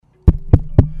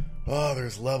Oh,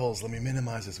 there's levels. Let me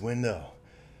minimize this window.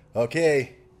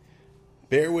 Okay.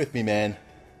 Bear with me, man.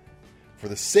 For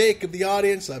the sake of the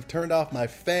audience, I've turned off my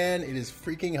fan. It is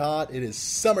freaking hot. It is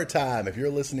summertime. If you're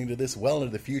listening to this well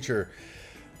into the future,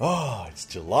 it's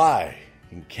July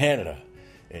in Canada.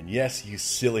 And yes, you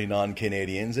silly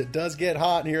non-Canadians, it does get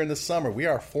hot here in the summer. We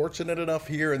are fortunate enough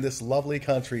here in this lovely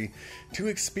country to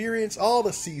experience all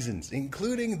the seasons,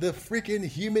 including the freaking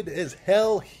humid as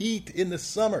hell heat in the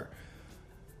summer.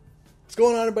 What's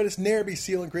going on, everybody? It's Nerby,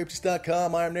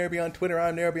 sealandgrapejuice.com. I'm Nerby on Twitter.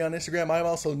 I'm Nerby on Instagram. I'm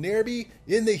also Nerby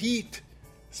in the heat.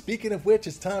 Speaking of which,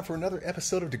 it's time for another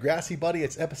episode of Degrassi Buddy.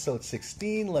 It's episode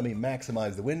 16. Let me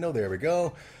maximize the window. There we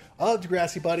go. Of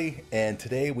Degrassi Buddy. And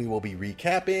today we will be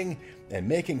recapping and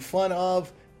making fun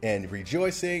of and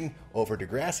rejoicing over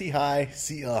Degrassi High.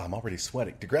 I'm already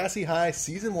sweating. Degrassi High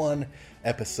Season 1,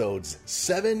 Episodes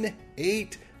 7,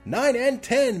 8, 9, and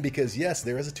 10. Because yes,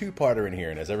 there is a two-parter in here.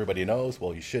 And as everybody knows,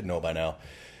 well, you should know by now,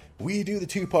 we do the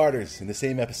two-parters in the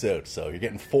same episode. So you're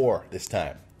getting 4 this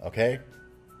time. Okay?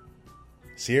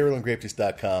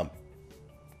 SealandGrapeJuice.com.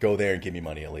 Go there and give me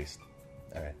money at least.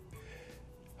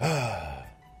 Alright.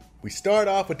 We start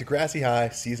off with Degrassi High,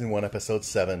 Season 1, Episode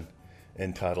 7,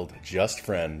 entitled Just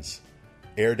Friends.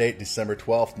 Air date December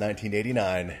 12th,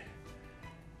 1989.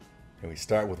 And we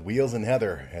start with Wheels and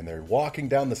Heather, and they're walking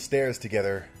down the stairs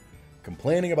together,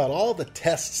 complaining about all the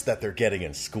tests that they're getting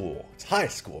in school. It's high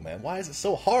school, man. Why is it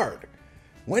so hard?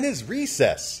 When is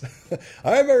recess?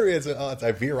 I remember,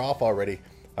 I veer off already.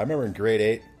 I remember in grade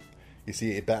 8, you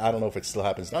see, I don't know if it still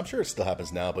happens. I'm sure it still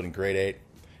happens now, but in grade 8,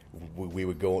 we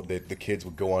would go, the kids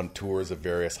would go on tours of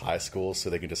various high schools so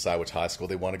they could decide which high school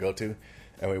they want to go to.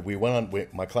 And we went on,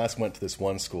 my class went to this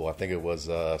one school. I think it was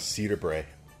Cedar Brae.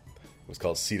 It was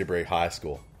called Cedar Brae High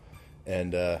School.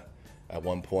 And at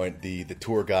one point, the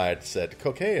tour guide said,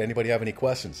 okay, anybody have any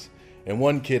questions? And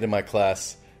one kid in my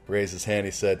class raised his hand.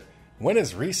 He said, when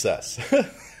is recess?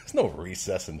 There's no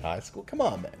recess in high school. Come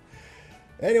on, man.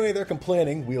 Anyway, they're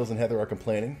complaining. Wheels and Heather are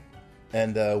complaining.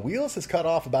 And Wheels has cut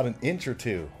off about an inch or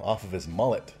two off of his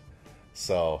mullet.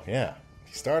 So, yeah.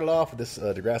 He started off with this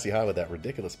Degrassi High with that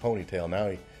ridiculous ponytail. Now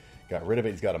he got rid of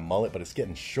it. He's got a mullet, but it's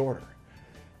getting shorter.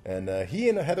 And he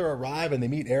and Heather arrive, and they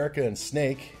meet Erica and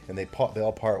Snake. And they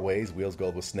all part ways. Wheels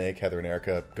goes with Snake. Heather and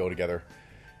Erica go together.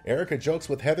 Erica jokes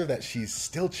with Heather that she's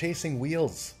still chasing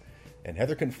Wheels. And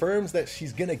Heather confirms that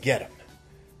she's going to get him.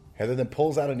 Heather then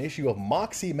pulls out an issue of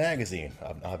Moxie magazine.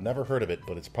 I've never heard of it,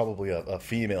 but it's probably a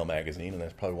female magazine, and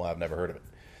that's probably why I've never heard of it.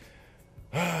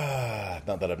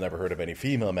 Not that I've never heard of any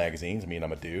female magazines. I mean,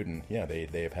 I'm a dude, and yeah,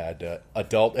 they've had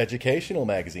adult educational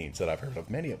magazines that I've heard of,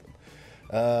 many of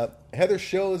them. Heather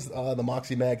shows the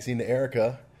Moxie magazine to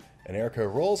Erica, and Erica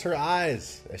rolls her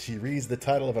eyes as she reads the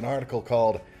title of an article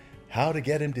called How to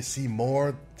Get Him to See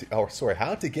How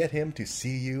to Get Him to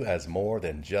See You as More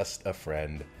Than Just a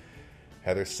Friend.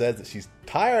 Heather says that she's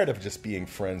tired of just being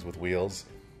friends with Wheels,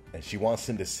 and she wants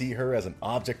him to see her as an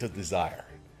object of desire.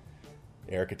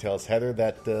 Erica tells Heather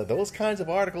that those kinds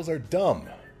of articles are dumb.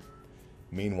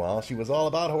 Meanwhile, she was all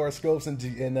about horoscopes in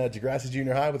Degrassi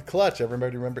Junior High with Clutch.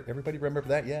 Everybody remember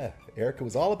that? Yeah, Erica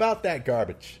was all about that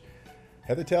garbage.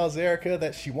 Heather tells Erica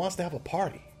that she wants to have a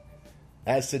party,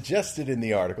 as suggested in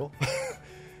the article,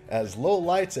 as low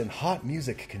lights and hot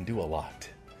music can do a lot.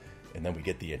 And then we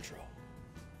get the intro.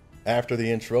 After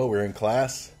the intro, we're in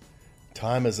class.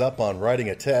 Time is up on writing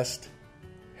a test.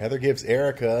 Heather gives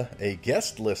Erica a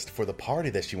guest list for the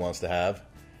party that she wants to have.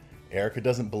 Erica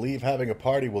doesn't believe having a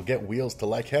party will get Wheels to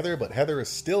like Heather, but Heather is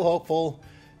still hopeful,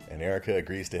 and Erica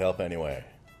agrees to help anyway.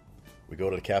 We go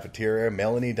to the cafeteria.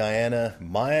 Melanie, Diana,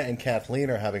 Maya, and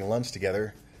Kathleen are having lunch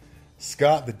together.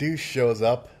 Scott the douche shows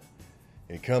up.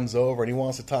 He comes over and he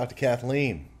wants to talk to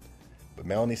Kathleen. But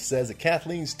Melanie says that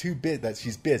Kathleen's that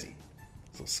she's busy.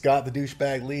 So Scott the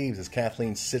douchebag leaves as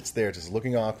Kathleen sits there just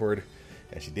looking awkward,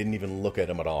 and she didn't even look at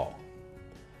him at all.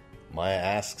 Maya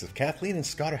asks if Kathleen and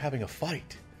Scott are having a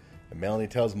fight, and Melanie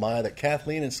tells Maya that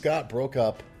Kathleen and Scott broke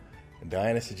up, and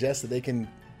Diana suggests that they can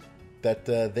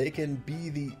be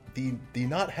the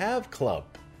not have club.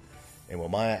 And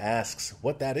when Maya asks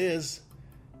what that is,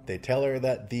 they tell her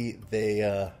that they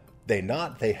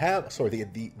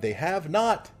have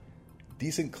not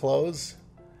decent clothes.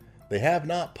 They have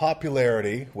not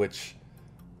popularity, which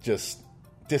just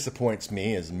disappoints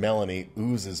me as Melanie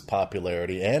oozes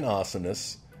popularity and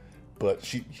awesomeness. But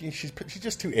she's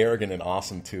just too arrogant and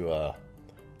awesome to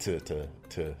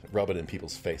rub it in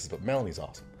people's faces. But Melanie's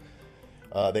awesome.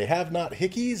 They have not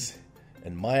hickeys,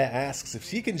 and Maya asks if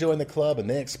she can join the club, and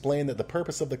they explain that the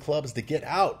purpose of the club is to get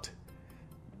out.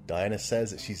 Diana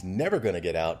says that she's never going to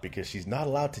get out because she's not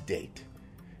allowed to date.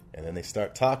 And then they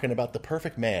start talking about the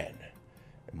perfect man.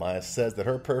 And Maya says that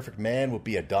her perfect man would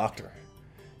be a doctor,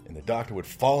 and the doctor would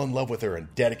fall in love with her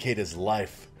and dedicate his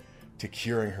life to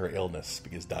curing her illness,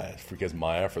 because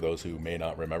Maya, for those who may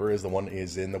not remember, is the one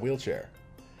is in the wheelchair.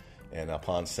 And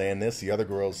upon saying this, the other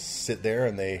girls sit there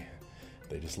and they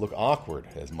just look awkward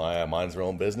as Maya minds her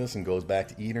own business and goes back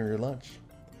to eating her lunch.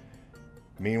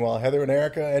 Meanwhile, Heather and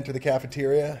Erica enter the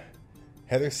cafeteria.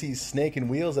 Heather sees Snake and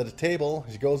Wheels at a table.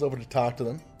 She goes over to talk to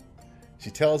them. She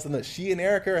tells them that she and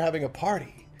Erica are having a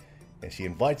party, and she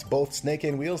invites both Snake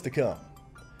and Wheels to come.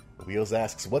 Wheels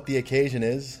asks what the occasion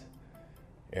is.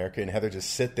 Erica and Heather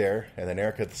just sit there, and then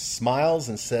Erica smiles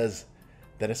and says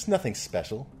that it's nothing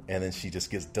special, and then she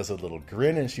just does a little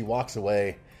grin and she walks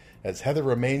away as Heather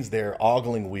remains there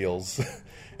ogling Wheels,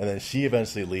 and then she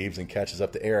eventually leaves and catches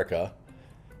up to Erica.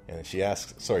 And she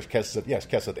catches up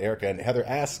to Erica, and Heather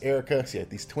asks Erica, see,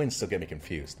 these twins still get me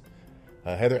confused.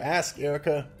 Heather asks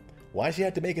Erica why she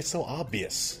had to make it so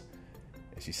obvious.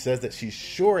 And she says that she's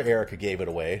sure Erica gave it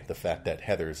away, the fact that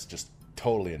Heather's just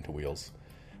totally into Wheels.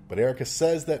 But Erica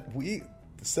says that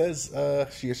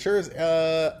she assures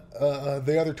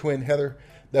the other twin, Heather,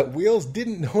 that Wheels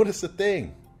didn't notice a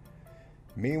thing.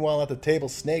 Meanwhile, at the table,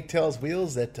 Snake tells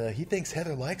Wheels that he thinks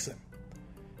Heather likes him.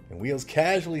 And Wheels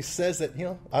casually says that,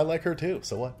 I like her too,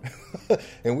 so what?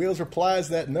 And Wheels replies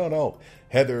that, no,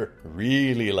 Heather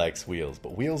really likes Wheels.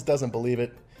 But Wheels doesn't believe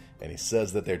it, and he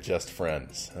says that they're just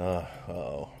friends.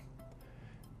 Heather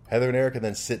and Erica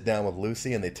then sit down with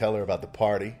Lucy, and they tell her about the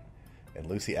party. And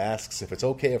Lucy asks if it's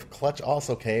okay if Clutch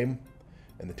also came,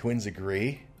 and the twins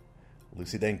agree.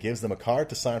 Lucy then gives them a card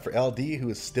to sign for LD, who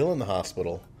is still in the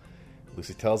hospital.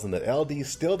 Lucy tells them that LD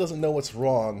still doesn't know what's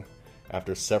wrong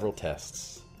after several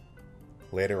tests.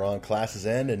 Later on, classes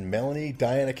end, and Melanie,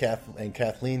 Diana, and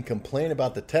Kathleen complain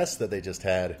about the tests that they just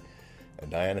had,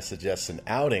 and Diana suggests an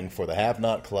outing for the Have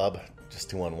Not Club, just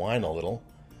to unwind a little.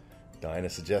 Diana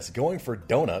suggests going for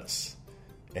donuts,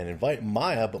 and invite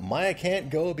Maya, but Maya can't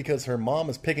go because her mom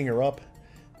is picking her up,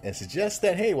 and suggests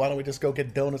that, hey, why don't we just go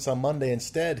get donuts on Monday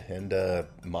instead? And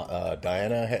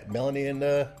Diana, Melanie,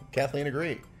 and Kathleen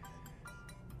agree.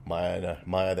 Maya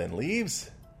then leaves,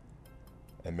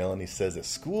 and Melanie says that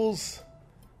schools...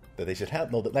 that they should have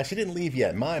she didn't leave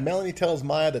yet. Melanie tells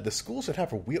Maya that the school should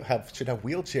have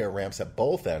wheelchair ramps at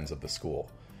both ends of the school,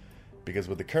 because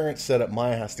with the current setup,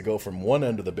 Maya has to go from one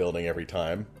end of the building every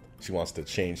time she wants to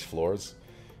change floors,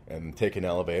 and take an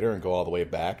elevator and go all the way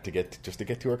back to get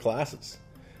to her classes.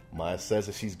 Maya says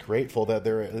that she's grateful that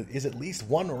there is at least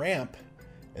one ramp,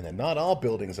 and that not all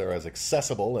buildings are as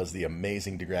accessible as the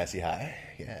amazing Degrassi High.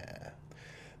 Yeah.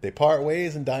 They part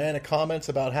ways, and Diana comments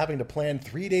about having to plan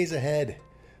 3 days ahead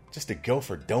just to go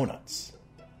for donuts.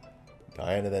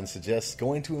 Diana then suggests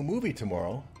going to a movie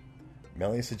tomorrow.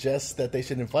 Melanie suggests that they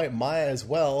should invite Maya as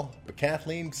well, but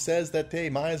Kathleen says that, hey,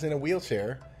 Maya's in a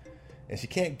wheelchair, and she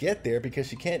can't get there because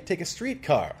she can't take a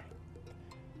streetcar.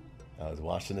 I was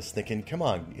watching this thinking, come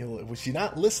on, was she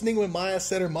not listening when Maya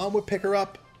said her mom would pick her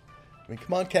up? I mean,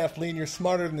 come on, Kathleen, you're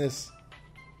smarter than this.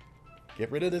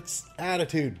 Get rid of its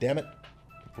attitude, damn it.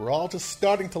 We're all just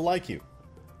starting to like you.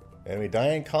 Anyway,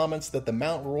 Diane comments that the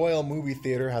Mount Royal movie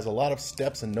theater has a lot of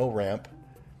steps and no ramp.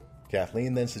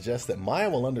 Kathleen then suggests that Maya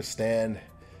will understand,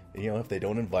 if they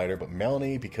don't invite her, but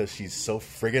Melanie, because she's so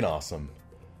friggin' awesome,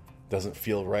 doesn't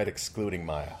feel right excluding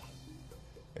Maya.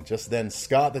 And just then,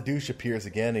 Scott the douche appears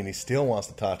again, and he still wants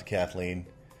to talk to Kathleen.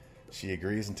 She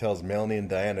agrees and tells Melanie and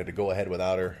Diana to go ahead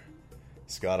without her.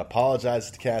 Scott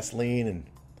apologizes to Kathleen and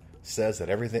says that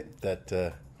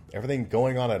everything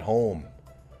going on at home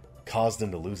caused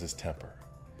him to lose his temper.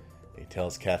 He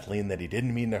tells Kathleen that he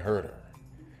didn't mean to hurt her,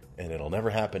 and it'll never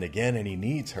happen again, and he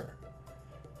needs her.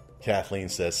 Kathleen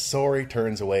says sorry,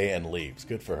 turns away, and leaves.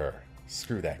 Good for her.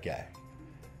 Screw that guy.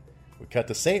 We cut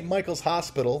to St. Michael's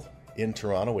Hospital in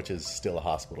Toronto, which is still a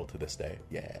hospital to this day.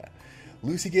 Yeah.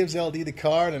 Lucy gives LD the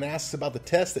card and asks about the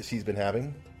test that she's been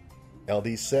having.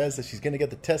 LD says that she's going to get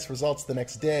the test results the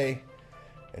next day,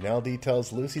 and LD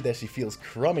tells Lucy that she feels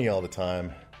crummy all the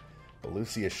time. But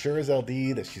Lucy assures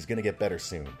LD that she's going to get better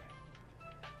soon.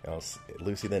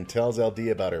 Lucy then tells LD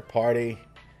about her party,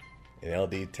 and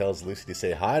LD tells Lucy to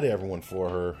say hi to everyone for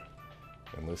her.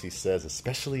 And Lucy says,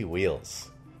 especially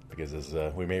Wheels, because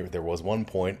there was one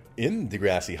point in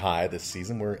Degrassi High this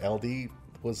season where LD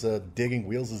was digging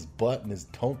Wheels' butt in his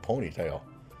ponytail.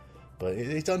 But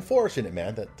it's unfortunate,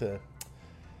 man, that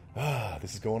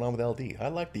this is going on with LD. I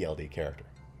like the LD character,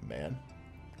 man.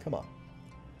 Come on.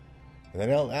 And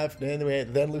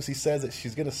then Lucy says that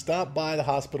she's going to stop by the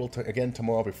hospital again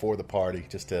tomorrow before the party,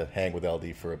 just to hang with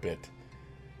LD for a bit.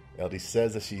 LD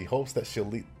says that she hopes that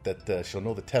she'll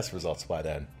know the test results by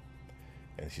then.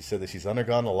 And she said that she's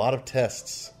undergone a lot of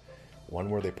tests, one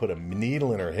where they put a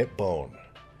needle in her hip bone.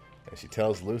 And she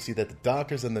tells Lucy that the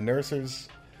doctors and the nurses,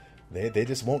 they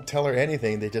just won't tell her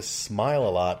anything. They just smile a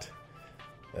lot.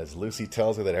 As Lucy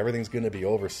tells her that everything's going to be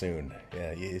over soon.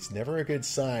 Yeah, it's never a good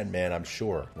sign, man, I'm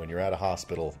sure, when you're at a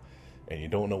hospital and you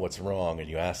don't know what's wrong and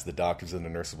you ask the doctors and the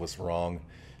nurses what's wrong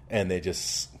and they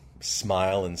just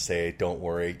smile and say, don't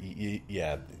worry.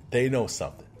 Yeah, they know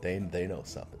something. They know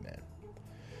something, man.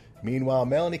 Meanwhile,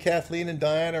 Melanie, Kathleen, and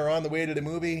Diana are on the way to the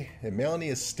movie, and Melanie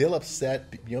is still upset,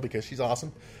 because she's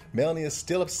awesome. Melanie is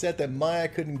still upset that Maya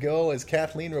couldn't go, as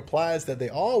Kathleen replies that they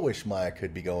all wish Maya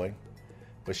could be going,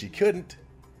 but she couldn't.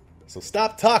 So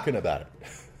stop talking about it.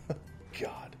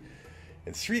 God.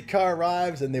 And Streetcar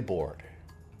arrives and they board.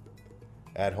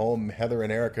 At home, Heather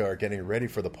and Erica are getting ready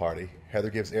for the party. Heather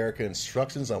gives Erica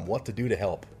instructions on what to do to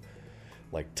help.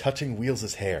 Like touching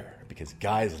Wheels' hair, because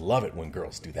guys love it when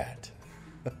girls do that.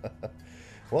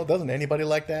 Well, doesn't anybody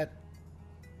like that?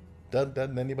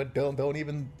 Doesn't anybody? Don't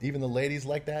even the ladies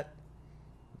like that?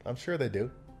 I'm sure they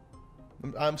do.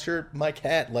 I'm sure my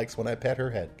cat likes when I pet her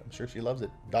head. I'm sure she loves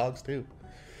it. Dogs too.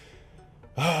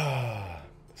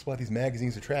 That's why these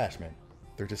magazines are trash, man.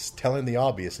 They're just telling the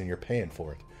obvious and you're paying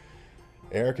for it.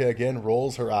 Erica again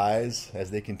rolls her eyes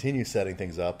as they continue setting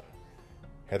things up.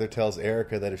 Heather tells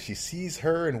Erica that if she sees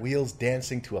her and Wheels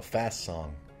dancing to a fast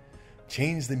song,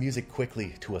 change the music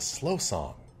quickly to a slow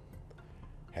song.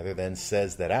 Heather then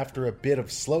says that after a bit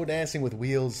of slow dancing with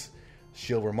Wheels,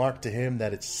 she'll remark to him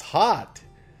that it's hot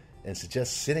and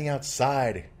suggest sitting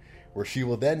outside, where she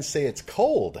will then say it's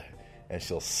cold and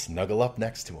she'll snuggle up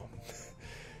next to him.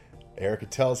 Erica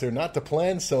tells her not to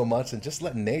plan so much and just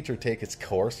let nature take its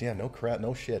course. Yeah, no crap,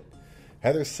 no shit.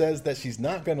 Heather says that she's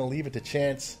not going to leave it to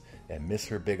chance and miss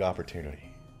her big opportunity.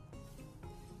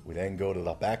 We then go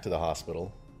back to the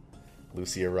hospital.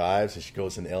 Lucy arrives and she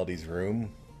goes in LD's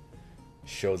room.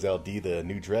 Shows LD the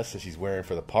new dress that she's wearing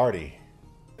for the party.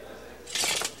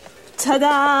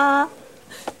 Ta-da!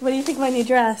 What do you think of my new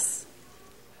dress?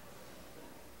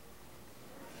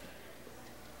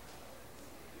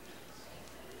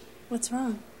 What's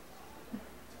wrong?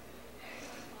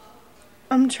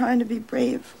 I'm trying to be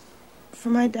brave for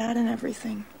my dad and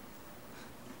everything.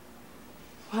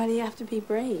 Why do you have to be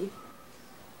brave?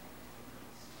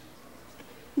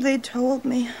 They told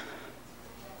me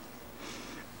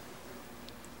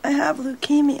I have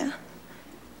leukemia.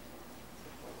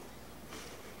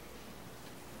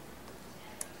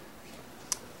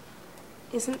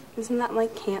 Isn't that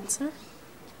like cancer?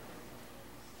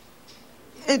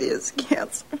 It is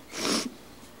cancer.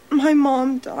 My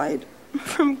mom died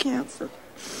from cancer.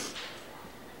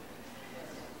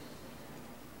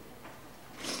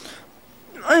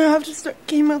 I have to start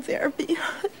chemotherapy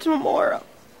tomorrow.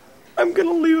 I'm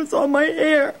gonna lose all my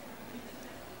hair.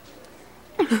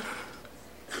 It'll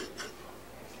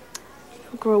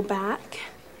grow back.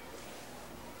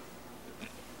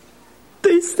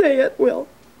 They say it will.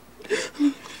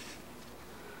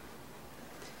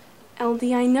 LD,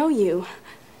 I know you.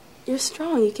 You're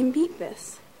strong. You can beat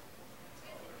this.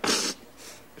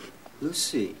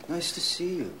 Lucy, nice to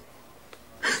see you.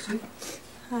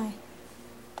 Hi.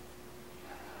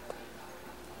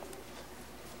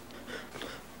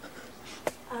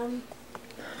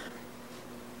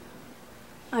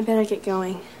 I better get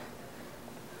going.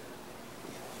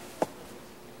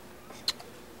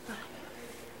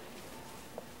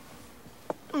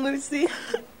 Lucy,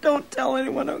 don't tell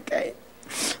anyone, okay?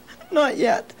 Not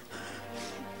yet.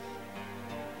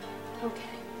 Okay.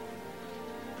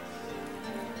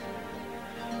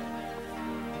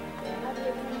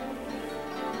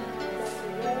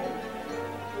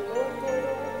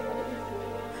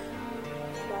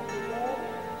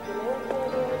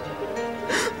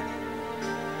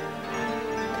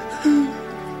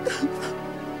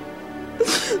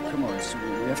 Come on, sweetie,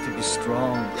 we have to be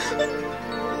strong.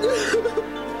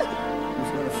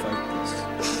 We've got to fight this.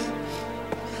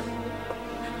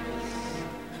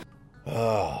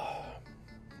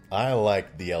 I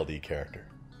like the LD character.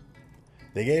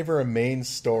 They gave her a main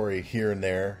story here and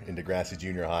there in Degrassi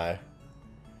Junior High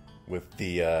with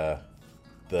the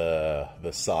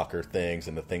soccer things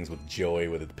and the things with Joey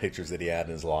with the pictures that he had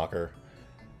in his locker.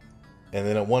 And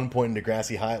then at one point in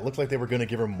Degrassi High, it looked like they were going to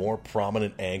give her more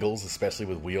prominent angles, especially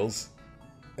with Wheels.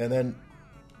 And then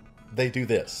they do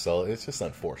this, so it's just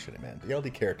unfortunate, man. The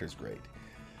LD character is great.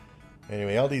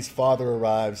 Anyway, LD's father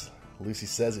arrives. Lucy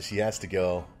says that she has to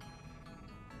go.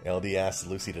 LD asks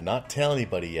Lucy to not tell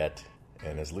anybody yet.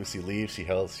 And as Lucy leaves, she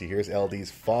hears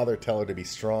LD's father tell her to be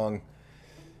strong.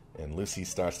 And Lucy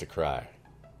starts to cry.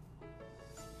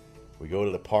 We go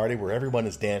to the party where everyone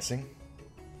is dancing.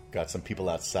 Got some people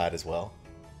outside as well.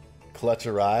 Clutch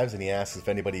arrives and he asks if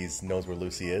anybody knows where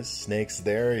Lucy is. Snake's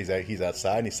there. He's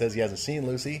outside and he says he hasn't seen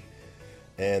Lucy.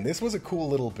 And this was a cool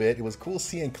little bit. It was cool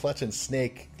seeing Clutch and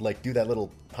Snake like do that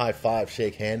little high five,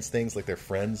 shake hands things like they're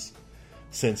friends.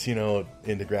 Since, in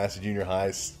Degrassi Junior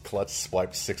High, Clutch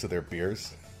swiped 6 of their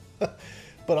beers.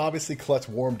 But obviously Clutch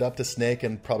warmed up to Snake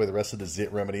and probably the rest of the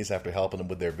Zit Remedies after helping them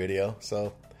with their video.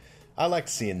 So I liked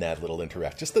seeing that little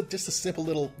interact. Just a simple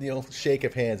little, shake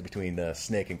of hands between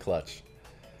Snake and Clutch.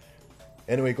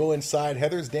 Anyway, go inside.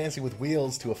 Heather's dancing with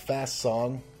Wheels to a fast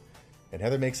song. And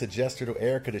Heather makes a gesture to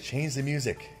Erica to change the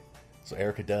music. So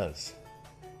Erica does.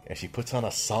 And she puts on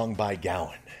a song by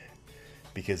Gowan.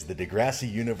 Because the Degrassi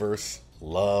universe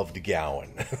loved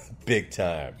Gowan. Big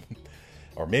time.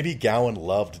 Or maybe Gowan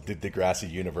loved the Degrassi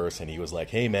universe and he was like,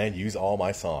 hey man, use all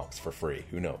my songs for free.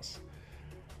 Who knows?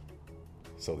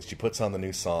 So she puts on the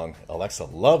new song. Alexa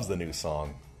loves the new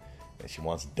song. And she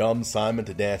wants Dumb Simon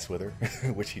to dance with her.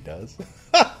 Which he does.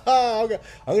 I'm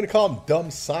going to call him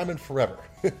Dumb Simon forever.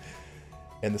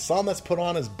 And the song that's put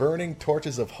on is Burning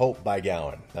Torches of Hope by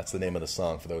Gowan. That's the name of the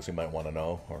song for those who might want to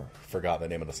know or forgot the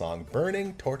name of the song.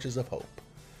 Burning Torches of Hope.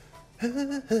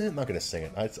 I'm not going to sing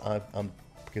it. I'm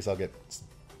because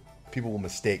people will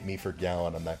mistake me for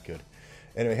Gowan. I'm not good.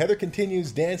 Anyway, Heather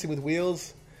continues dancing with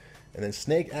Wheels. And then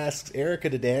Snake asks Erica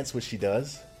to dance, which she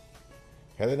does.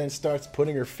 Heather then starts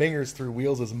putting her fingers through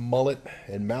Wheels' mullet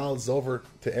and mouths over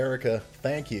to Erica,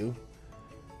 thank you.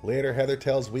 Later, Heather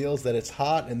tells Wheels that it's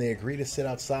hot and they agree to sit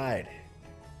outside.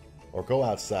 Or go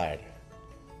outside.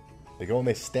 They go and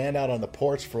they stand out on the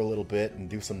porch for a little bit and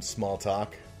do some small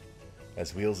talk.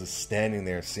 As Wheels is standing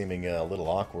there seeming a little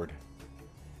awkward.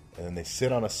 And then they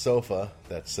sit on a sofa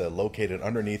that's located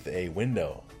underneath a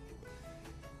window.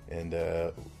 And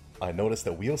I noticed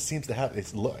that Wheels seems to have...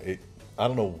 I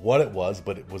don't know what it was,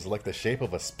 but it was like the shape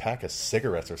of a pack of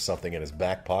cigarettes or something in his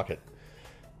back pocket.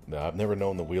 Now, I've never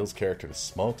known the Wheels character to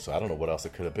smoke, so I don't know what else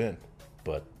it could have been.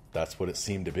 But that's what it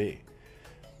seemed to be.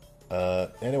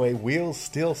 Anyway, Wheels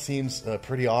still seems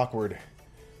pretty awkward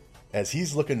as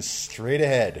he's looking straight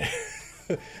ahead.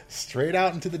 Straight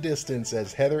out into the distance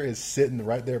as Heather is sitting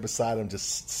right there beside him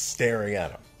just staring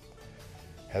at him.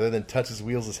 Heather then touches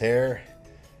Wheels' hair.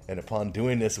 And upon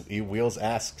doing this, Wheels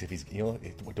asks if he's, do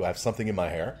I have something in my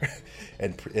hair?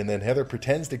 and then Heather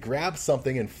pretends to grab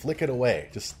something and flick it away.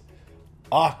 Just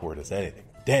awkward as anything.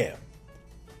 Damn.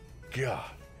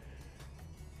 God.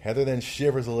 Heather then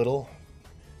shivers a little.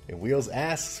 And Wheels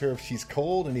asks her if she's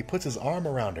cold, and he puts his arm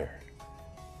around her.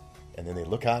 And then they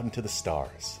look out into the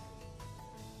stars.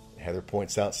 Heather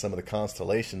points out some of the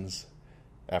constellations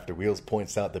after Wheels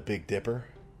points out the Big Dipper.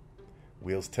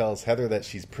 Wheels tells Heather that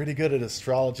she's pretty good at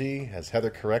astrology, as Heather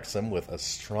corrects him with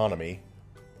astronomy.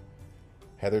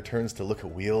 Heather turns to look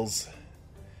at Wheels.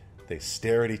 They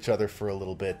stare at each other for a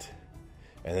little bit,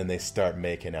 and then they start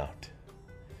making out.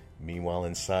 Meanwhile,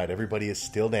 inside, everybody is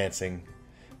still dancing.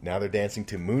 Now they're dancing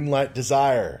to Moonlight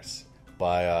Desires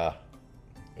by,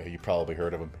 you probably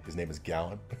heard of him. His name is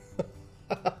Gowan.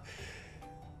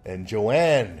 And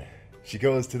Joanne, she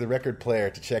goes to the record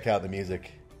player to check out the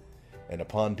music. And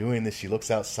upon doing this, she looks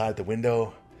outside the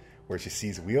window where she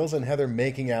sees Wheels and Heather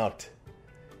making out.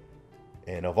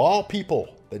 And of all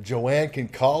people that Joanne can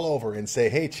call over and say,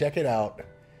 hey, check it out,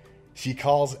 she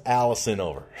calls Allison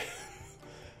over.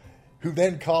 Who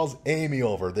then calls Amy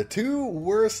over. The two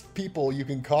worst people you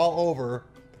can call over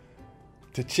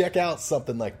to check out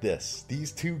something like this.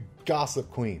 These two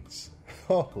gossip queens.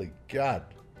 Holy God.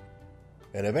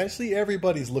 And eventually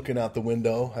everybody's looking out the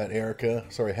window at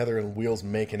Heather and Wheels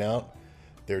making out.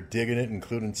 They're digging it,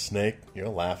 including Snake,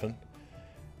 laughing.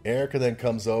 Erica then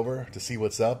comes over to see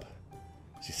what's up.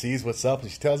 She sees what's up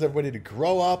and she tells everybody to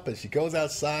grow up, and she goes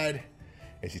outside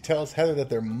and she tells Heather that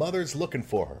their mother's looking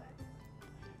for her.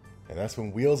 And that's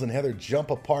when Wheels and Heather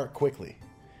jump apart quickly.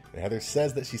 And Heather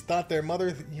says that she thought their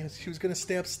mother, she was going to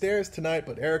stay upstairs tonight,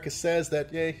 but Erica says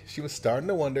that, she was starting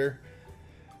to wonder.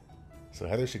 So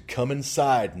Heather should come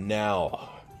inside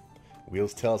now.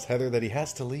 Wheels tells Heather that he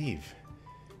has to leave.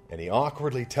 And he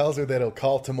awkwardly tells her that he'll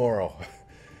call tomorrow.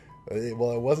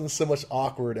 Well, it wasn't so much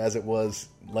awkward as it was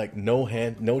like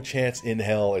no chance in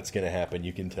hell it's going to happen.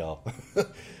 You can tell.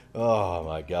 Oh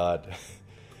my God.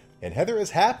 And Heather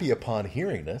is happy upon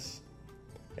hearing this.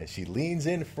 And she leans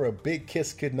in for a big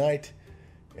kiss goodnight.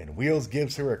 And Wheels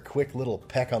gives her a quick little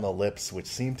peck on the lips, which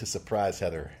seemed to surprise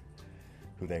Heather,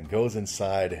 who then goes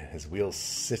inside as Wheels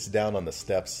sits down on the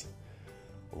steps,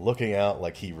 looking out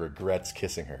like he regrets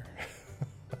kissing her.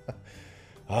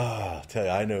 I'll tell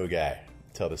you, I know a guy.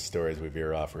 Tell the story as we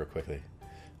veer off real quickly.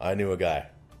 I knew a guy.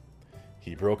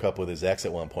 He broke up with his ex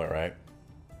at one point, right?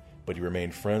 But he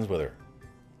remained friends with her.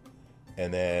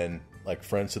 And then like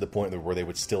friends to the point where they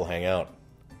would still hang out.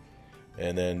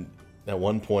 And then at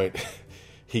one point,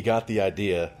 he got the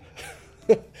idea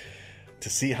to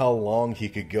see how long he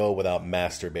could go without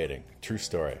masturbating. True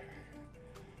story.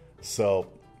 So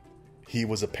he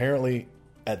was apparently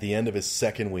at the end of his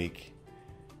second week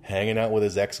hanging out with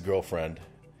his ex-girlfriend,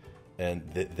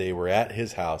 and they were at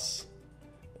his house,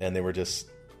 and they were just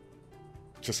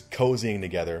cozying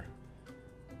together.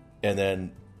 And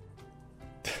then,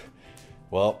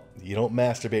 well, you don't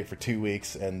masturbate for 2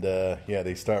 weeks, and yeah,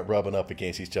 they start rubbing up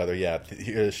against each other. Yeah,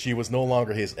 she was no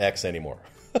longer his ex anymore.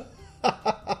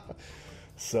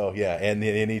 So yeah, and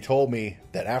he told me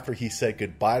that after he said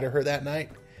goodbye to her that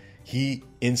night, he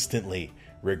instantly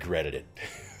regretted it.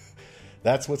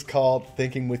 That's what's called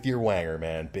thinking with your wanger,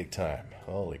 man. Big time.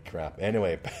 Holy crap.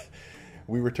 Anyway,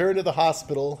 we return to the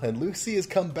hospital, and Lucy has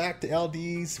come back to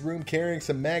LD's room carrying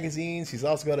some magazines. She's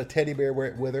also got a teddy bear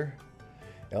with her.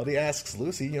 LD asks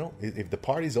Lucy, if the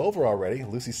party's over already.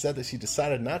 Lucy said that she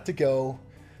decided not to go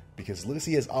because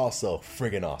Lucy is also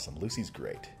friggin' awesome. Lucy's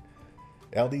great.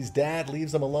 LD's dad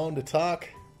leaves them alone to talk.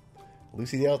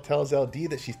 Lucy tells LD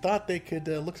that she thought they could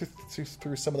look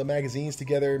through some of the magazines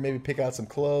together, maybe pick out some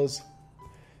clothes.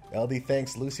 LD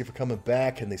thanks Lucy for coming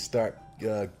back, and they start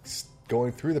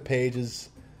going through the pages.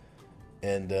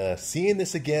 And seeing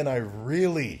this again, I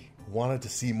really wanted to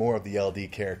see more of the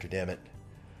LD character, damn it.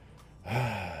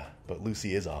 But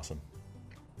Lucy is awesome.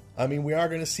 I mean, we are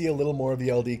going to see a little more of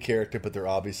the LD character, but they're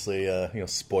obviously,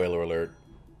 spoiler alert,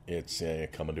 it's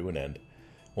coming to an end.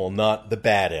 Well, not the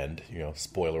bad end,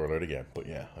 spoiler alert again. But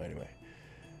yeah, anyway.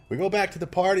 We go back to the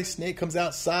party. Snake comes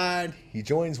outside. He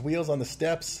joins Wheels on the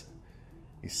steps.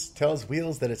 He tells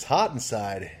Wheels that it's hot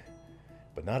inside,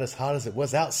 but not as hot as it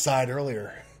was outside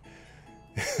earlier.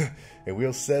 And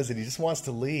Wheels says that he just wants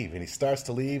to leave, and he starts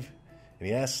to leave. And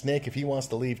he asks Snake if he wants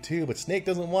to leave too, but Snake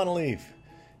doesn't want to leave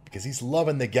because he's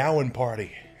loving the Gowan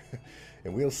party.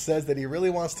 And Wheels says that he really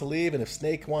wants to leave, and if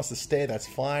Snake wants to stay, that's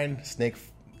fine. Snake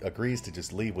agrees to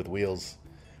just leave with Wheels.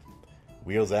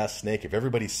 Wheels asks Snake if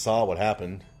everybody saw what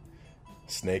happened.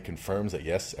 Snake confirms that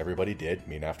yes, everybody did. I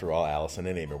mean, after all, Allison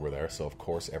and Amy were there, so of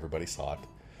course everybody saw it.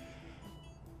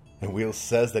 And Wheels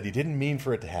says that he didn't mean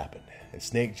for it to happen. And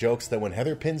Snake jokes that when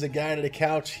Heather pins a guy to the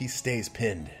couch, he stays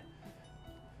pinned.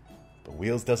 But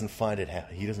Wheels doesn't find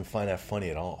that funny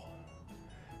at all.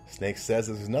 Snake says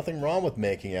there's nothing wrong with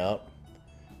making out.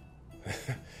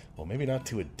 Well, maybe not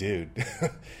to a dude.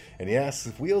 And he asks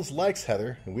if Wheels likes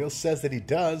Heather, and Wheels says that he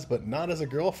does, but not as a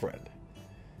girlfriend.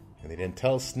 And he then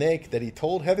tells Snake that he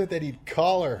told Heather that he'd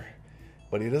call her,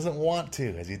 but he doesn't want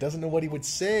to, as he doesn't know what he would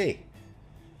say.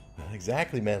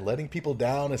 Exactly, man. Letting people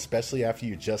down, especially after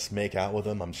you just make out with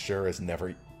them, I'm sure is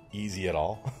never easy at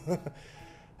all.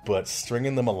 But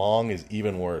stringing them along is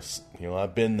even worse.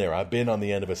 I've been there. I've been on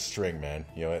the end of a string, man.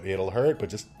 It'll hurt, but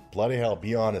just bloody hell,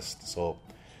 be honest, so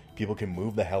people can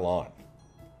move the hell on.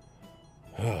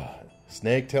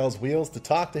 Snake tells Wheels to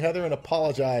talk to Heather and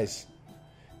apologize.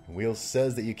 And Wheels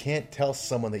says that you can't tell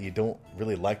someone that you don't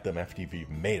really like them after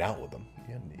you've made out with them.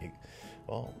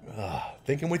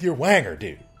 Thinking with your wanger,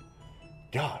 dude.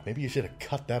 God, maybe you should have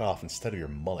cut that off instead of your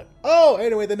mullet. Oh,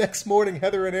 anyway, the next morning,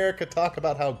 Heather and Erica talk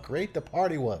about how great the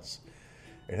party was.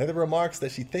 And Heather remarks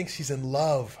that she thinks she's in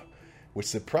love, which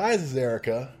surprises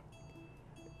Erica.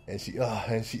 And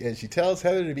she tells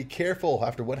Heather to be careful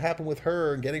after what happened with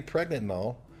her and getting pregnant and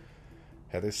all.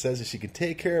 Heather says that she can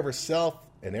take care of herself,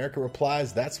 and Erica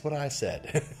replies, "That's what I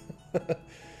said."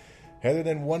 Heather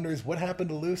then wonders what happened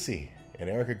to Lucy, and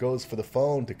Erica goes for the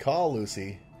phone to call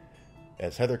Lucy,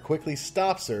 as Heather quickly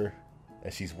stops her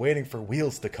as she's waiting for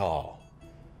Wheels to call.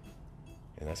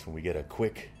 And that's when we get a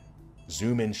quick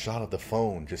zoom-in shot of the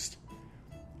phone just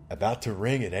about to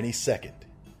ring at any second.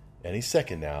 Any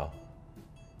second now.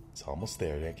 It's almost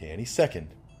there. Okay, any second.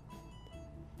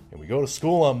 And we go to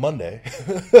school on Monday.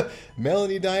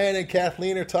 Melanie, Diane, and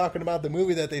Kathleen are talking about the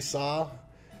movie that they saw.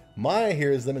 Maya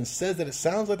hears them and says that it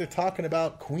sounds like they're talking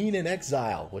about Queen in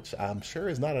Exile, which I'm sure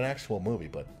is not an actual movie,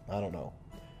 but I don't know.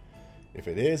 If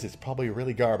it is, it's probably a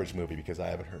really garbage movie because I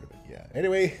haven't heard of it yet.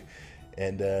 Anyway,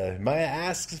 and Maya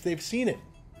asks if they've seen it.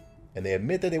 And they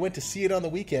admit that they went to see it on the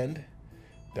weekend.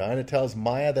 Diana tells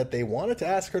Maya that they wanted to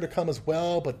ask her to come as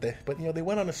well, but they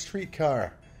went on a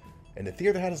streetcar. And the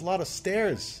theater has a lot of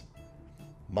stairs.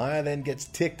 Maya then gets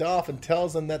ticked off and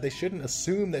tells them that they shouldn't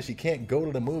assume that she can't go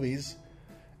to the movies,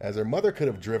 as her mother could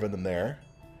have driven them there.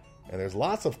 And there's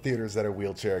lots of theaters that are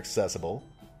wheelchair accessible.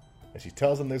 And she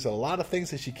tells them there's a lot of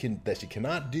things that she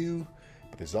cannot do,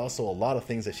 but there's also a lot of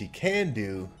things that she can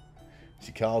do.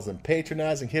 She calls them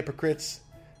patronizing hypocrites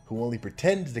who only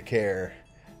pretend to care,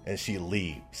 and she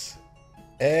leaves.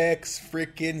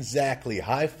 Exactly.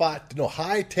 High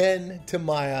 10 to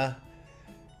Maya.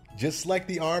 Just like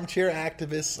the armchair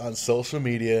activists on social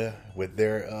media with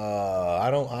their,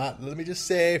 let me just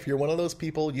say, if you're one of those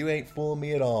people, you ain't fooling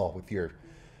me at all with your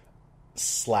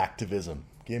slacktivism.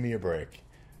 Give me a break.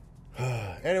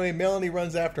 Anyway, Melanie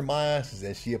runs after Maya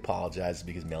and she apologizes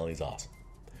because Melanie's awesome.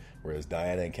 Whereas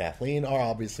Diana and Kathleen are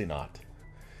obviously not.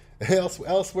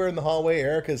 Elsewhere in the hallway,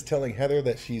 Erica is telling Heather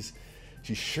that she's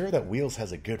sure that Wheels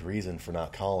has a good reason for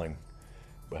not calling.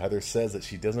 But Heather says that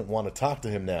she doesn't want to talk to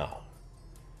him now.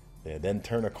 They then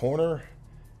turn a corner,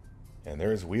 and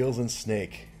there's Wheels and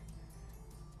Snake.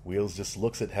 Wheels just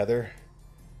looks at Heather.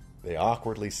 They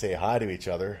awkwardly say hi to each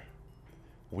other.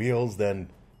 Wheels then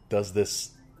does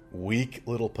this weak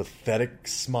little pathetic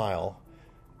smile,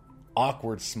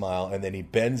 awkward smile, and then he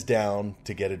bends down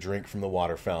to get a drink from the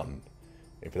water fountain.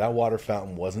 If that water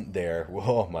fountain wasn't there,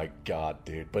 oh my god,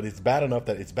 dude. But it's bad enough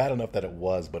that it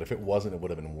was, but if it wasn't, it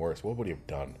would have been worse. What would he have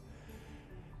done?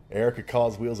 Erica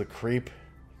calls Wheels a creep.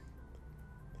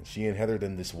 She and Heather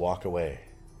then just walk away.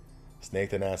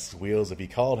 Snake then asks Wheels if he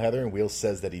called Heather, and Wheels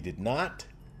says that he did not.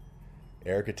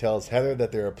 Erica tells Heather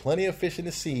that there are plenty of fish in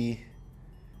the sea,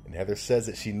 and Heather says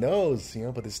that she knows,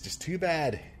 but it's just too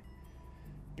bad.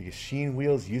 Because she and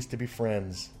Wheels used to be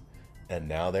friends, and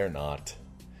now they're not.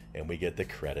 And we get the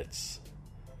credits.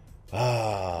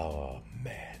 Oh,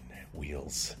 man.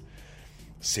 Wheels.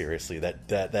 Seriously,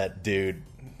 that dude,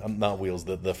 I'm not Wheels,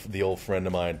 the old friend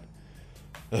of mine.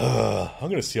 I'm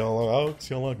gonna see how long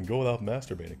I can go without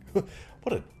masturbating.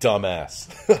 What a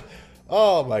dumbass.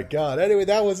 Oh my god. Anyway,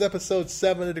 that was episode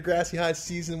 7 of Degrassi High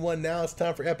Season 1. Now it's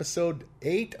time for episode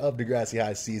 8 of Degrassi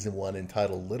High Season 1,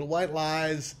 entitled Little White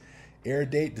Lies. Air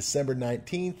date December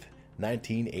 19th,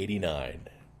 1989.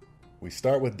 We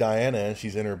start with Diana.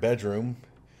 She's in her bedroom.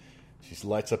 She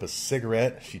lights up a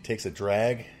cigarette. She takes a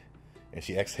drag, and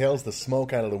she exhales the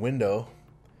smoke out of the window.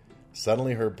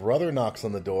 Suddenly, her brother knocks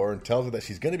on the door and tells her that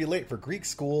she's going to be late for Greek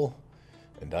school.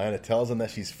 And Diana tells him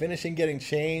that she's finishing getting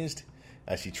changed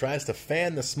as she tries to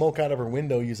fan the smoke out of her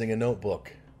window using a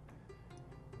notebook.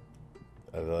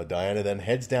 Diana then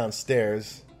heads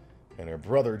downstairs, and her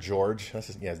brother, George,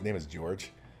 his name is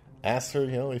George, asks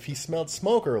her, if he smelled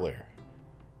smoke earlier.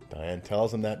 Diana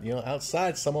tells him that,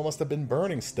 outside someone must have been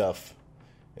burning stuff.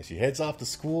 And she heads off to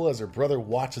school as her brother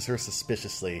watches her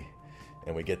suspiciously.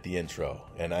 And we get the intro.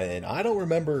 And I don't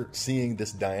remember seeing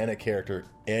this Diana character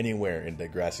anywhere in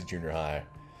Degrassi Junior High.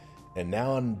 And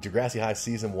now on Degrassi High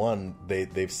Season 1,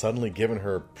 they've suddenly given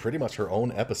her pretty much her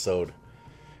own episode.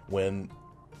 When,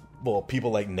 people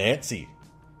like Nancy,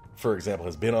 for example,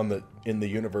 has been in the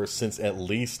universe since at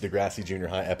least Degrassi Junior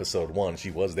High Episode 1. She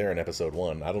was there in Episode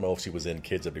 1. I don't know if she was in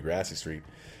Kids of Degrassi Street.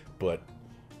 But,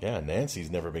 yeah,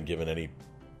 Nancy's never been given any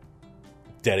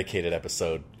dedicated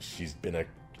episode. She's been a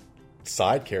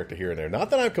side character here and there. Not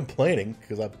that I'm complaining,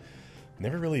 because I've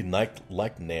never really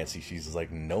liked Nancy. She's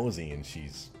like nosy, and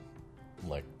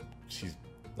I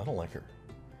don't like her.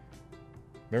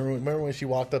 Remember when she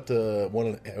walked up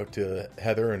to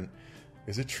Heather and,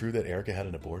 is it true that Erica had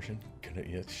an abortion?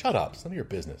 Shut up, it's none of your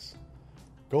business.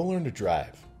 Go learn to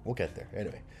drive. We'll get there.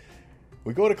 Anyway,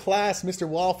 we go to class. Mr.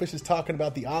 Wallfish is talking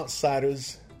about The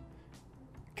Outsiders.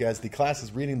 As the class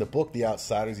is reading the book The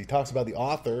Outsiders, he talks about the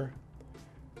author,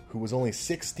 who was only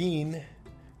 16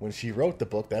 when she wrote the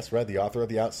book. That's right, the author of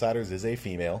The Outsiders is a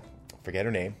female. Forget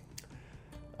her name,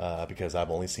 because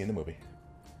I've only seen the movie.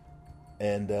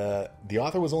 And the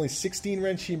author was only 16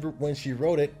 when she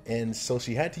wrote it, and so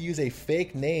she had to use a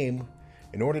fake name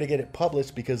in order to get it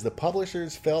published, because the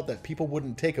publishers felt that people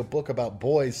wouldn't take a book about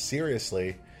boys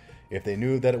seriously if they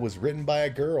knew that it was written by a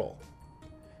girl.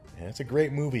 And it's a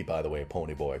great movie, by the way,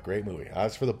 Pony Boy. Great movie.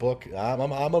 As for the book, I'm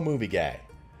a movie guy.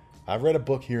 I've read a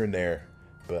book here and there,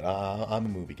 but I'm a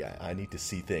movie guy. I need to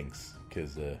see things,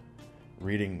 because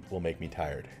reading will make me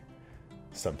tired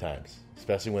sometimes.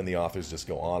 Especially when the authors just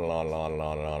go on and on and on and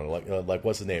on and on. Like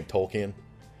what's his name? Tolkien?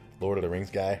 Lord of the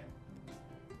Rings guy?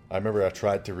 I remember I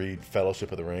tried to read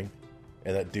Fellowship of the Ring,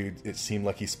 and that dude, it seemed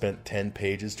like he spent 10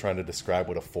 pages trying to describe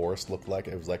what a forest looked like.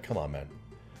 It was like, come on, man.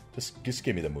 Just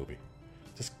give me the movie.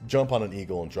 Just jump on an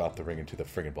eagle and drop the ring into the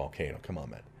friggin' volcano. Come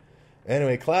on, man.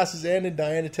 Anyway, classes end, and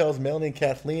Diana tells Melanie and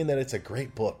Kathleen that it's a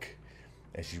great book,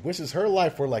 and she wishes her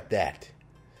life were like that.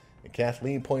 And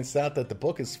Kathleen points out that the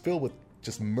book is filled with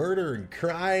just murder and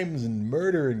crimes and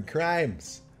murder and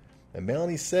crimes. And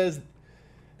Melanie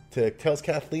tells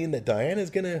Kathleen that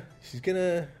Diana's gonna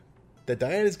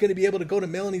be able to go to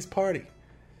Melanie's party.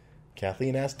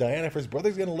 Kathleen asks Diana if her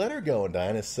brother's gonna let her go, and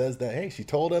Diana says that, hey, she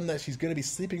told him that she's gonna be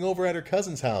sleeping over at her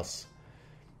cousin's house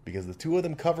because the two of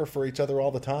them cover for each other all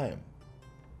the time.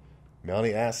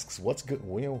 Melanie asks what's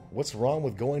wrong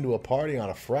with going to a party on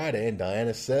a Friday, and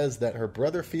Diana says that her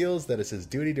brother feels that it's his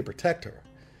duty to protect her.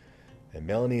 And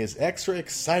Melanie is extra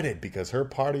excited because her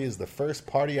party is the first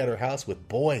party at her house with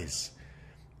boys,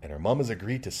 and her mom has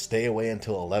agreed to stay away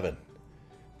until 11.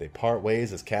 They part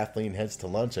ways as Kathleen heads to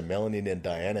lunch, and Melanie and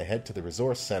Diana head to the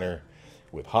resource center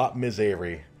with hot Ms.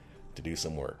 Avery to do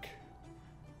some work.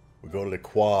 We go to the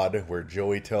quad where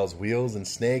Joey tells Wheels and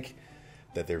Snake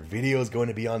that their video is going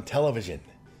to be on television,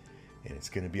 and it's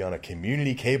going to be on a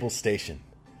community cable station,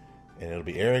 and it'll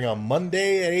be airing on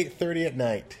Monday at 8:30 at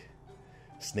night.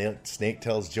 Snake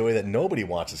tells Joey that nobody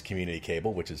watches community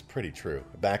cable, which is pretty true.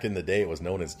 Back in the day, it was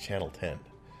known as Channel 10.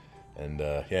 And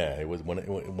it was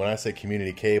when I say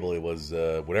community cable, it was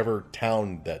whatever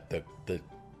town that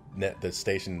the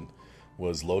station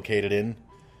was located in.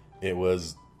 It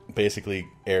was basically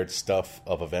aired stuff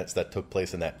of events that took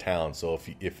place in that town. So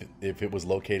if it was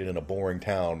located in a boring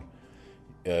town,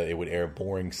 it would air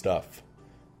boring stuff.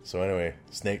 So anyway,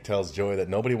 Snake tells Joey that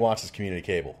nobody watches community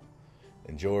cable,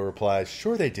 and Joey replies,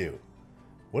 "Sure they do.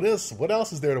 What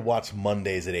else is there to watch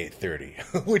Mondays at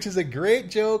 8:30?" Which is a great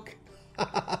joke.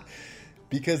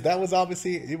 Because that was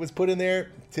obviously, it was put in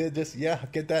there to just,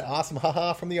 get that awesome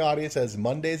haha from the audience, as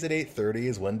Mondays at 8:30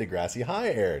 is when Degrassi High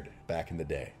aired back in the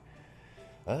day.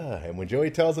 And when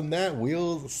Joey tells him that,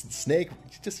 Snake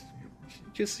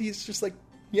he's just like,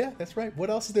 yeah, that's right. What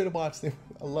else is there to watch? I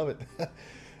love it.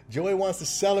 Joey wants to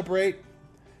celebrate.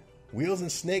 Wheels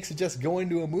and Snake suggest going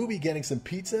to a movie, getting some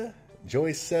pizza.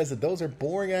 Joey says that those are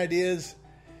boring ideas.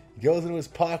 He goes into his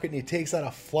pocket and he takes out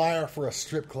a flyer for a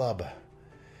strip club.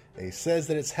 And he says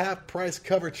that it's half-price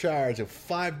cover charge of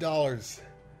 $5.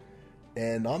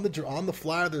 And on the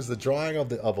flyer, there's the drawing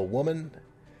of a woman.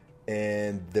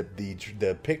 And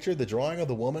the picture, the drawing of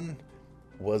the woman,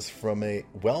 was from a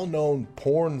well-known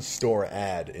porn store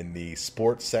ad in the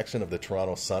sports section of the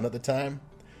Toronto Sun at the time.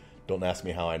 Don't ask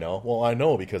me how I know. Well, I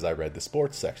know because I read the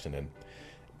sports section.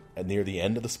 And near the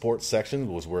end of the sports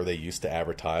section was where they used to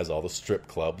advertise all the strip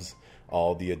clubs,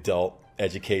 all the adult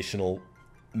educational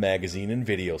magazine and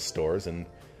video stores, and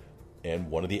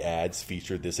one of the ads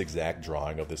featured this exact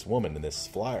drawing of this woman in this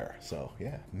flyer. So,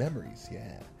 yeah, memories,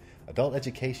 yeah. Adult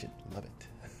education, love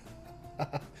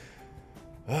it.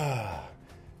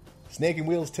 Snake and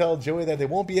Wheels tell Joey that they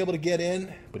won't be able to get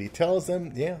in, but he tells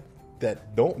them,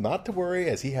 that not to worry,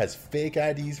 as he has fake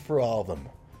IDs for all of them,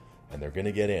 and they're going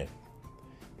to get in.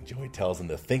 And Joey tells them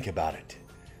to think about it.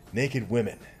 Naked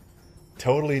women.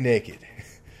 Totally naked.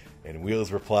 And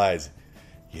Wheels replies,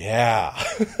 yeah.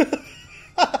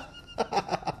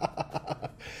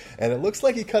 And it looks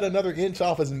like he cut another inch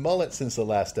off his mullet since the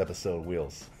last episode,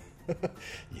 Wheels.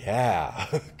 Yeah.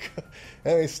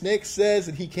 Anyway, Snake says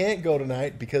that he can't go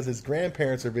tonight because his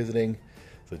grandparents are visiting.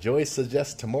 So Joey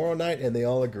suggests tomorrow night, and they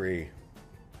all agree.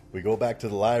 We go back to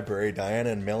the library.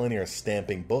 Diana and Melanie are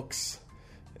stamping books.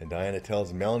 And Diana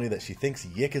tells Melanie that she thinks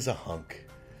Yick is a hunk.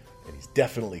 And he's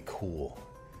definitely cool.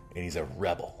 And he's a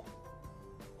rebel.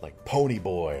 Like Pony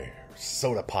Boy, or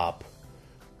Soda Pop,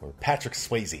 or Patrick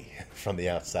Swayze from The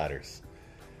Outsiders.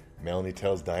 Melanie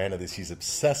tells Diana that she's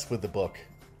obsessed with the book.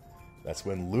 That's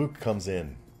when Luke comes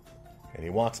in. And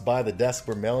he walks by the desk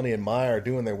where Melanie and Maya are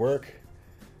doing their work.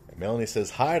 And Melanie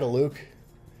says hi to Luke.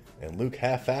 And Luke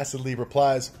half-assedly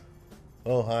replies,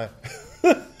 "Oh, hi."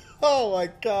 Oh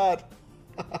my god.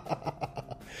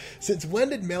 Since when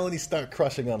did Melanie start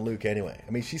crushing on Luke anyway?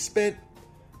 I mean, she spent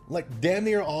like damn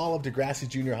near all of Degrassi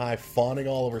Junior High fawning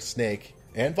all over Snake,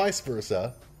 and vice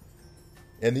versa.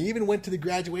 And they even went to the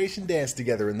graduation dance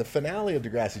together in the finale of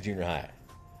Degrassi Junior High.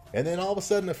 And then all of a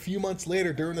sudden, a few months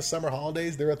later, during the summer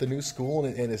holidays, they're at the new school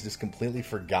and it's just completely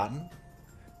forgotten.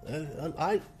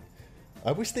 I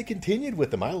wish they continued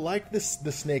with them. I like the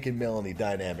Snake and Melanie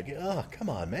dynamic. Oh, come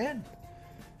on, man.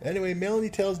 Anyway, Melanie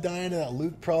tells Diana that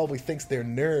Luke probably thinks they're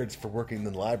nerds for working in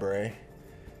the library.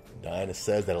 Diana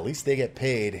says that at least they get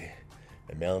paid.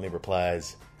 And Melanie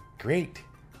replies, "Great,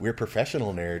 we're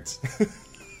professional nerds."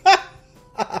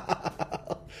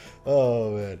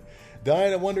 Oh, man.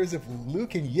 Diana wonders if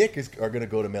Luke and Yick are going to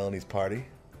go to Melanie's party.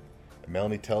 And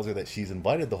Melanie tells her that she's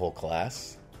invited the whole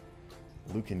class.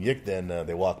 Luke and Yick then,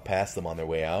 they walk past them on their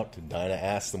way out. And Diana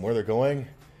asks them where they're going.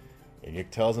 And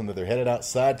Yick tells them that they're headed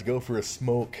outside to go for a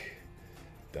smoke.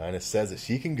 Diana says that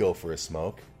she can go for a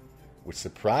smoke, which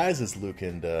surprises Luke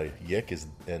and Yick,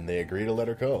 and they agree to let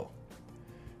her go.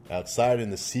 Outside in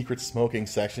the secret smoking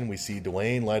section, we see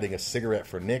Dwayne lighting a cigarette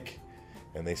for Nick,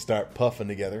 and they start puffing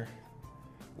together.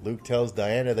 Luke tells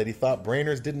Diana that he thought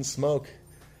Brainers didn't smoke.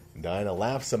 Diana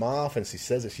laughs him off, and she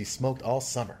says that she smoked all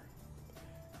summer.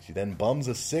 She then bums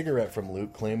a cigarette from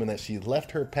Luke, claiming that she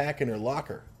left her pack in her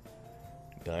locker.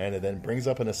 Diana then brings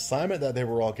up an assignment that they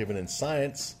were all given in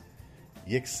science.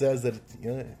 Yick says that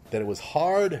it was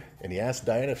hard, and he asks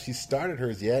Diana if she started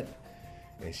hers yet.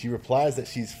 And she replies that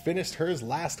she's finished hers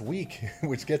last week,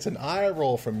 which gets an eye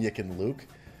roll from Yick and Luke.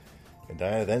 And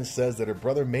Diana then says that her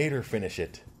brother made her finish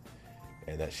it,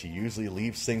 and that she usually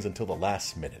leaves things until the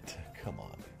last minute. Come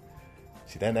on.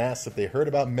 She then asks if they heard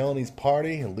about Melanie's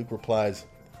party, and Luke replies,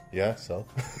 yeah, so.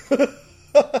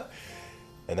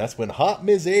 And that's when hot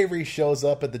Ms. Avery shows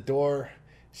up at the door.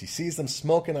 She sees them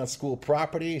smoking on school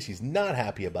property. She's not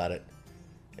happy about it,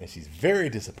 and she's very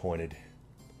disappointed.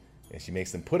 And she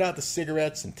makes them put out the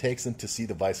cigarettes and takes them to see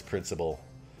the vice principal,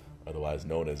 otherwise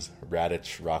known as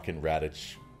Radich, Rockin'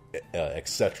 Radich,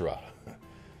 etc.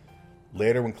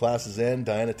 Later, when classes end,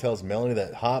 Diana tells Melanie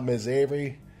that hot Ms.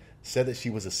 Avery said that she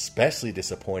was especially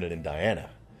disappointed in Diana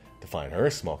to find her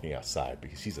smoking outside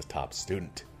because she's a top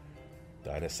student.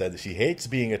 Diana said that she hates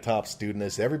being a top student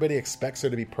as everybody expects her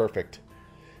to be perfect.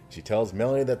 She tells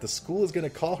Melanie that the school is going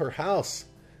to call her house,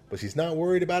 but she's not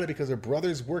worried about it because her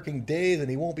brother's working days and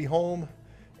he won't be home,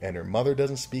 and her mother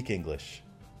doesn't speak English.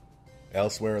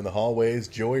 Elsewhere in the hallways,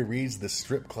 Joey reads the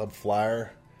strip club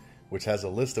flyer, which has a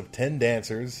list of 10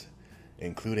 dancers,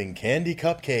 including Candy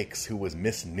Cupcakes, who was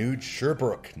Miss Nude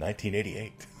Sherbrooke,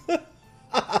 1988.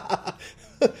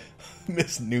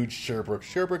 Miss Nude Sherbrooke.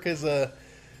 Sherbrooke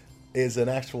is an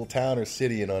actual town or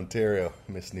city in Ontario.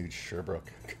 Miss Nude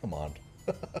Sherbrooke. Come on.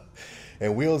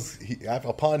 And Wheels,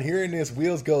 upon hearing this,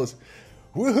 Wheels goes,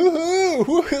 woohoo!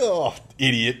 Oh,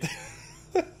 idiot.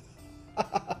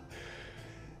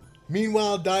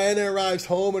 Meanwhile, Diana arrives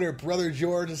home and her brother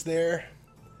George is there.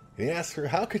 And he asks her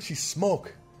how could she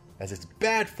smoke, as it's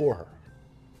bad for her.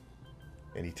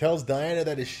 And he tells Diana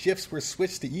that his shifts were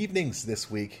switched to evenings this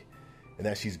week, and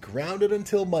that she's grounded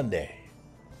until Monday.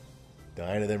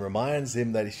 Diana then reminds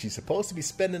him that she's supposed to be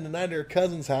spending the night at her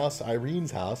cousin's house,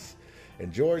 Irene's house,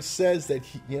 and George says that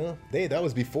that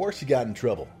was before she got in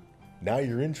trouble. Now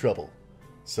you're in trouble,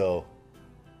 so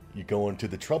you go into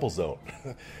the trouble zone,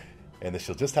 and that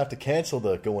she'll just have to cancel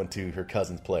the going to her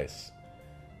cousin's place.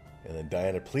 And then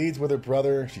Diana pleads with her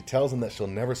brother. She tells him that she'll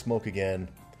never smoke again,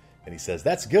 and he says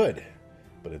that's good,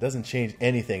 but it doesn't change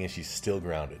anything, and she's still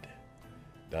grounded.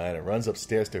 Diana runs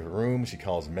upstairs to her room. She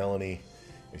calls Melanie,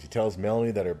 and she tells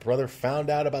Melanie that her brother found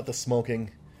out about the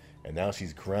smoking, and now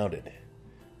she's grounded.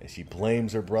 And she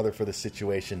blames her brother for the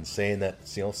situation, saying that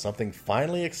something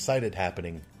finally excited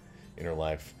happening in her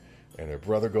life, and her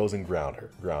brother goes and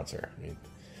grounds her. I mean,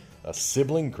 a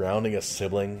sibling grounding a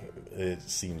sibling, it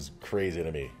seems crazy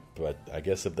to me. But I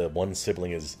guess if the one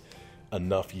sibling is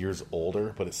enough years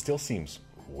older, but it still seems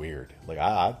weird. Like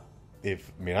I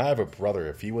have a brother.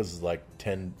 If he was like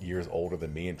 10 years older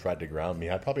than me and tried to ground me,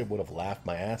 I probably would have laughed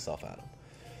my ass off at him.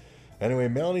 Anyway,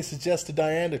 Melanie suggests to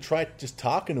Diana to try just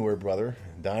talking to her brother.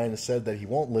 Diana said that he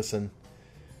won't listen.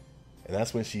 And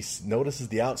that's when she notices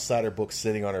the Outsider book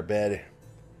sitting on her bed.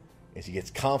 And she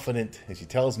gets confident. And she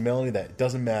tells Melanie that it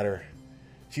doesn't matter.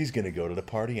 She's going to go to the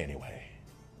party anyway.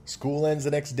 School ends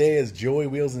the next day as Joey,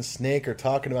 Wheels, and Snake are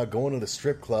talking about going to the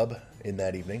strip club in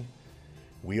that evening.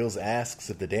 Wheels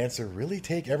asks if the dancer really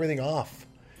take everything off.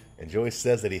 And Joey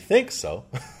says that he thinks so.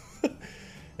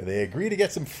 And they agree to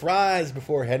get some fries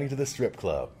before heading to the strip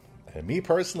club. And me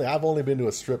personally, I've only been to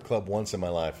a strip club once in my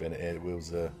life, and it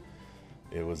was a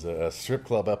strip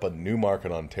club up in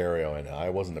Newmarket, Ontario, and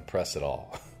I wasn't impressed at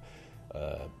all.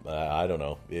 I don't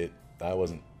know. I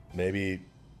wasn't. Maybe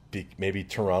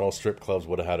Toronto strip clubs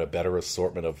would have had a better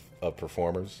assortment of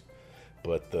performers.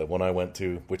 But the one I went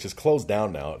to, which is closed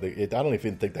down now, I don't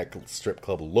even think that strip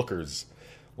club Lookers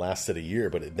lasted a year,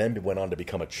 but it then went on to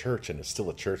become a church, and it's still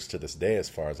a church to this day as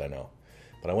far as I know.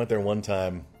 But I went there one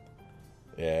time.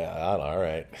 Yeah, I don't know, all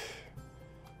right.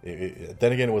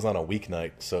 Then again, it was on a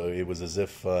weeknight, so it was as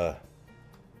if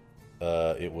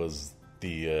it was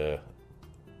the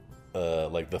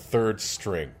like the third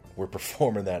string were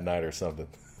performing that night or something.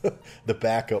 The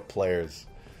backup players.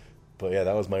 But yeah,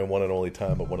 that was my one and only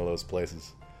time at one of those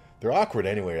places. They're awkward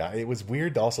anyway. It was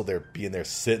weird also being there,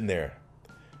 sitting there,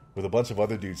 with a bunch of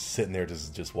other dudes sitting there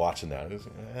just watching that. It was,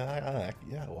 yeah,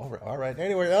 all right.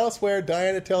 Anyway, elsewhere,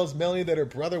 Diana tells Melanie that her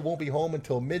brother won't be home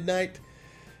until midnight,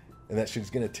 and that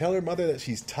she's going to tell her mother that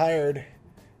she's tired,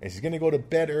 and she's going to go to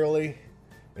bed early,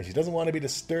 and she doesn't want to be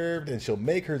disturbed, and she's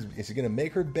going to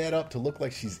make her bed up to look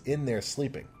like she's in there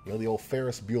sleeping. You know, the old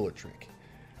Ferris Bueller trick.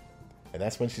 And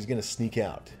that's when she's going to sneak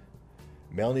out.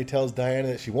 Melanie tells Diana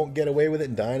that she won't get away with it,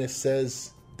 and Diana's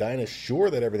sure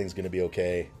that everything's going to be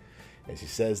okay. And she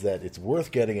says that it's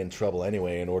worth getting in trouble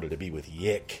anyway in order to be with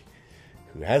Yick,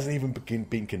 who hasn't even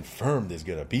been confirmed is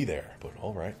going to be there. But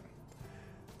all right.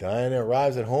 Diana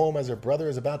arrives at home as her brother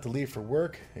is about to leave for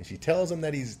work, and she tells him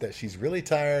that she's really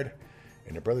tired,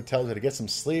 and her brother tells her to get some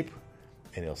sleep,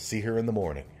 and he'll see her in the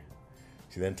morning.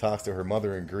 She then talks to her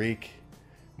mother in Greek,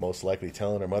 most likely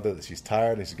telling her mother that she's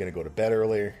tired and she's going to go to bed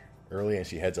early, and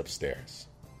she heads upstairs.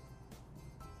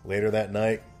 Later that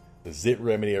night, the Zit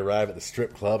Remedy arrive at the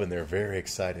strip club, and they're very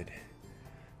excited.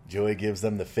 Joey gives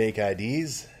them the fake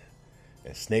IDs,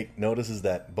 and Snake notices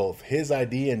that both his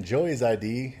ID and Joey's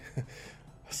ID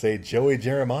say Joey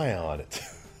Jeremiah on it.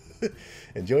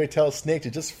 And Joey tells Snake to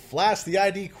just flash the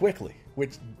ID quickly,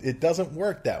 which it doesn't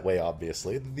work that way,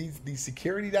 obviously. These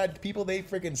security people, they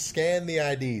freaking scan the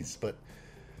IDs, but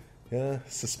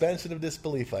suspension of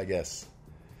disbelief, I guess.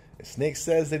 And Snake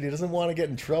says that he doesn't want to get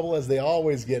in trouble, as they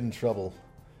always get in trouble.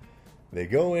 They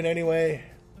go in anyway,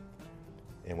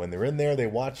 and when they're in there, they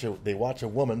watch a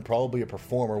woman, probably a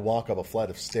performer, walk up a flight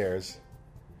of stairs.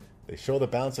 They show the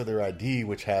bouncer their ID,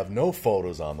 which have no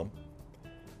photos on them.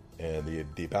 And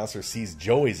the bouncer sees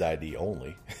Joey's ID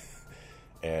only.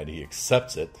 And he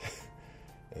accepts it.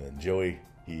 And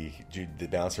the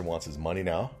bouncer wants his money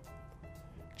now.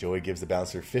 Joey gives the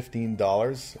bouncer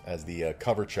 $15 as the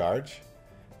cover charge.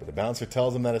 But the bouncer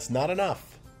tells him that it's not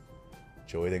enough.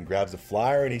 Joey then grabs a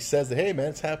flyer and he says that, hey man,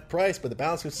 it's half price. But the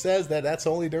bouncer says that that's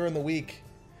only during the week.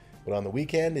 But on the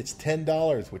weekend, it's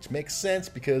 $10, which makes sense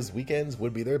because weekends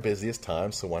would be their busiest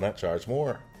time, so why not charge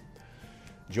more?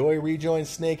 Joey rejoins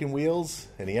Snake and Wheels,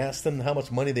 and he asks them how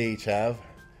much money they each have.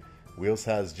 Wheels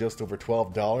has just over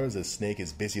 $12 as Snake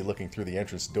is busy looking through the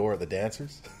entrance door at the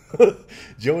dancers.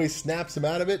 Joey snaps him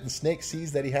out of it, and Snake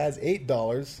sees that he has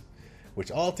 $8,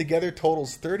 which altogether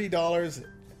totals $30.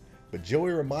 But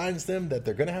Joey reminds them that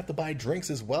they're going to have to buy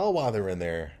drinks as well while they're in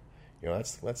there. You know,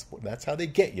 that's how they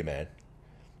get you, man.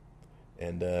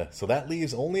 And so that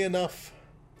leaves only enough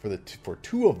for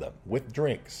two of them with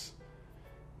drinks.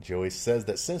 Joey says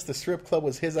that since the strip club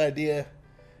was his idea,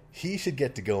 he should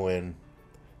get to go in.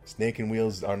 Snake and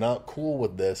Wheels are not cool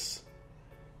with this,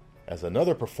 as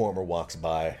another performer walks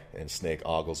by and Snake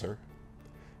ogles her.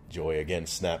 Joey again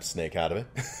snaps Snake out of it.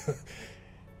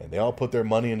 And they all put their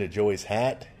money into Joey's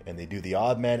hat, and they do the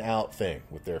odd man out thing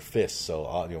with their fists. So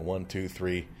 1, 2,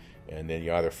 3, and then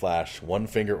you either flash one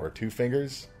finger or two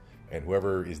fingers. And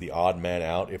whoever is the odd man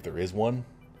out, if there is one,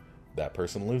 that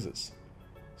person loses.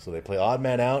 So they play odd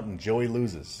man out, and Joey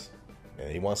loses. And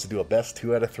he wants to do a best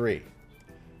 2 out of 3.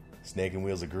 Snake and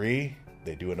Wheels agree.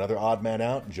 They do another odd man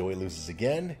out. Joey loses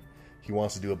again. He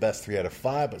wants to do a best 3 out of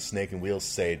 5, but Snake and Wheels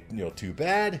say, too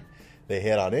bad. They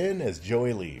head on in as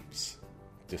Joey leaves,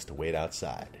 just to wait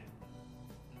outside.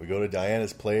 We go to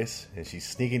Diana's place, and she's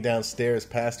sneaking downstairs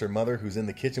past her mother, who's in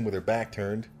the kitchen with her back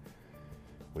turned.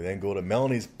 We then go to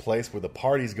Melanie's place where the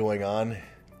party's going on.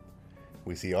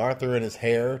 We see Arthur in his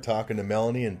hair talking to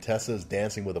Melanie, and Tessa is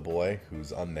dancing with a boy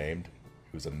who's unnamed,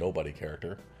 who's a nobody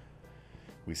character.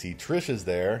 We see Trish is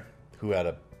there, who had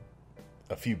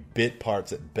a few bit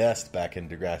parts at best back in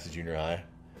Degrassi Junior High.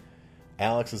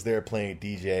 Alex is there playing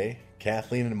DJ.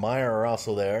 Kathleen and Maya are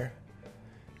also there,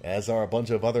 as are a bunch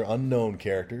of other unknown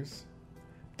characters.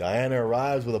 Diana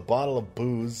arrives with a bottle of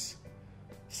booze,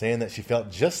 saying that she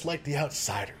felt just like the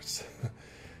outsiders.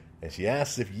 And she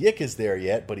asks if Yick is there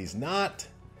yet, but he's not.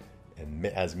 And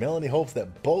as Melanie hopes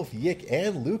that both Yick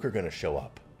and Luke are going to show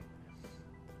up.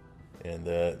 And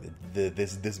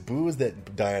this booze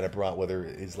that Diana brought with her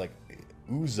is like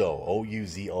Ouzo,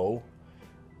 O-U-Z-O.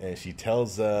 And she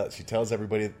tells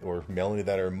everybody, or Melanie,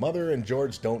 that her mother and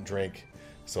George don't drink,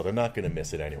 so they're not going to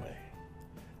miss it anyway.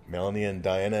 Melanie and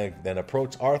Diana then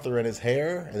approach Arthur and his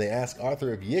hair, and they ask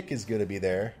Arthur if Yick is going to be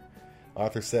there.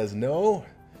 Arthur says no,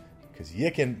 because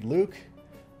Yick and Luke,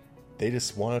 they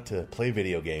just wanted to play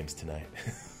video games tonight.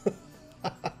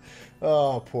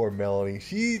 Oh, poor Melanie.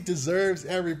 She deserves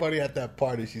everybody at that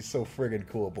party. She's so friggin'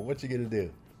 cool, but what you gonna do?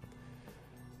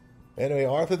 Anyway,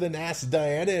 Arthur then asks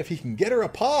Diana if he can get her a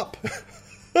pop.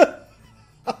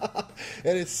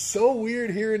 And it's so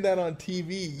weird hearing that on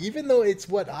TV, even though it's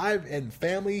what and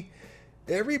family,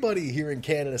 everybody here in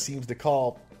Canada seems to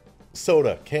call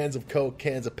soda, cans of Coke,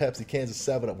 cans of Pepsi, cans of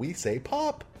 7-Up. We say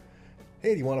pop.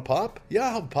 Hey, do you want a pop? Yeah,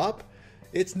 I'll have a pop.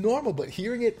 It's normal, but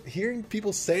hearing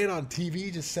people say it on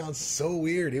TV just sounds so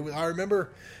weird. I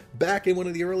remember back in one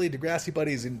of the early Degrassi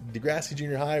buddies in Degrassi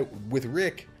Junior High with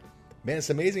Rick. Man, it's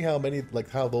amazing how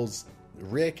those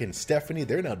Rick and Stephanie,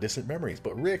 they're now distant memories.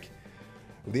 But Rick,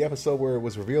 the episode where it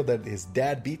was revealed that his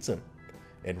dad beats him,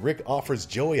 and Rick offers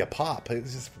Joey a pop. It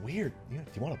was just weird. Do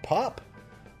you want a pop?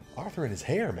 Arthur and his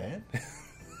hair, man.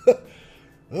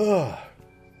 Ugh.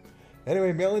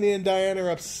 Anyway, Melanie and Diana are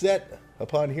upset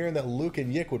upon hearing that Luke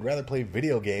and Yick would rather play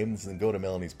video games than go to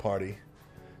Melanie's party.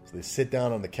 So they sit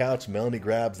down on the couch. Melanie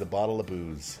grabs the bottle of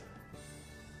booze.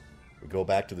 We go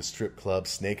back to the strip club.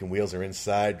 Snake and Wheels are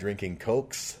inside drinking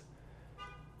Cokes,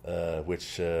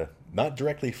 which not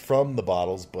directly from the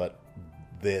bottles, but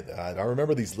I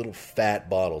remember these little fat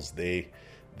bottles. They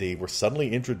were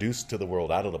suddenly introduced to the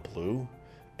world out of the blue,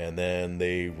 and then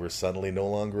they were suddenly no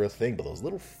longer a thing. But those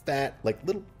little fat,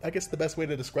 I guess the best way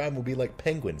to describe them would be like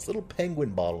penguins, little penguin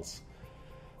bottles.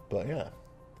 But yeah.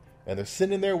 And they're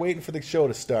sitting there waiting for the show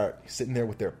to start, sitting there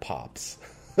with their pops.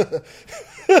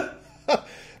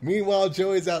 Meanwhile,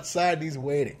 Joey's outside and he's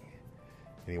waiting.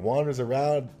 And he wanders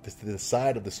around to the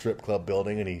side of the strip club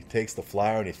building, and he takes the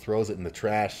flower and he throws it in the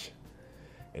trash.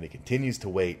 And he continues to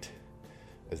wait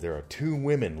as there are two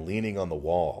women leaning on the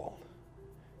wall.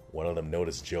 One of them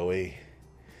notices Joey,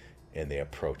 and they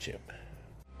approach him.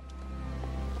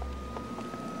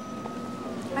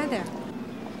 Hi there.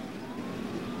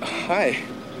 Hi.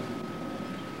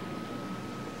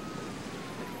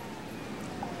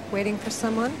 Waiting for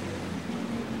someone?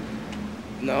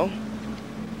 No?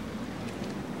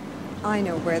 I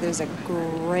know where there's a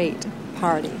great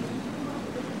party.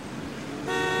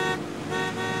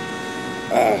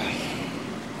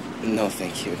 No,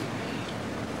 thank you.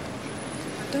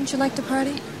 Don't you like to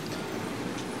party?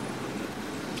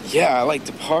 Yeah, I like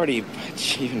to party,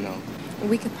 but you know.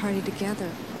 We could party together.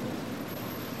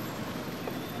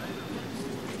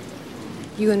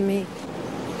 You and me.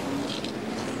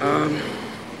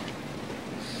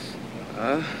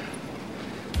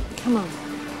 Come on.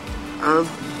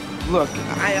 Look,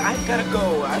 I gotta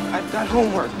go. I've got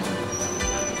homework.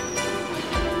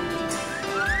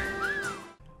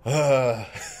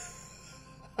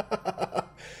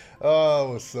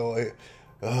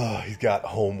 He's got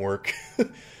homework.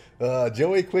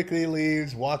 Joey quickly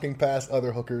leaves, walking past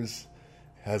other hookers,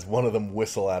 has one of them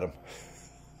whistle at him.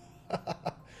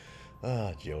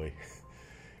 Joey.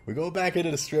 We go back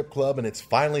into the strip club, and it's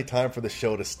finally time for the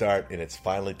show to start, and it's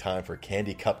finally time for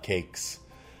Candy Cupcakes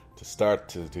to start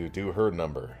to do her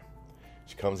number.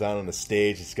 She comes out on the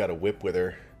stage, she's got a whip with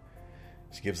her.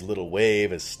 She gives a little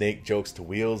wave as Snake jokes to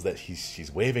Wheels that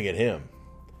she's waving at him.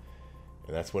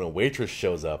 And that's when a waitress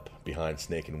shows up behind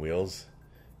Snake and Wheels,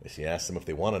 and she asks them if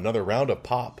they want another round of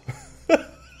pop.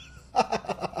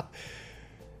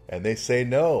 And they say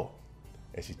no.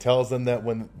 And she tells them that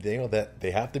when that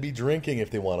they have to be drinking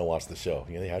if they want to watch the show.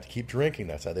 They have to keep drinking.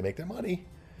 That's how they make their money.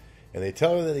 And they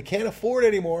tell her that they can't afford it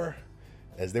anymore,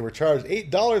 as they were charged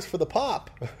 $8 for the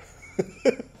pop.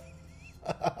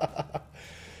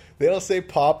 They don't say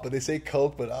pop, but they say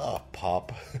Coke. But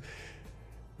pop.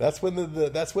 That's when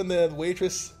the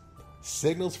waitress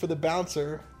signals for the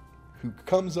bouncer, who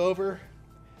comes over.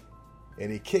 And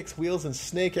he kicks Wheels and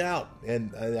Snake out.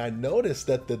 And I noticed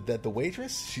that the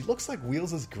waitress, she looks like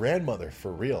Wheels' grandmother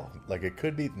for real. Like it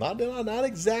could be, not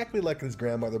exactly like his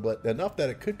grandmother, but enough that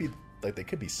it could be, like they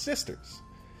could be sisters.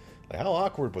 Like how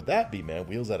awkward would that be, man?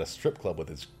 Wheels at a strip club with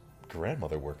his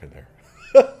grandmother working there.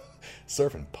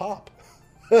 Surfing pop.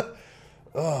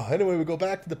 Anyway, we go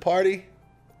back to the party.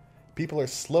 People are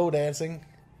slow dancing.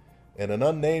 And an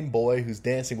unnamed boy who's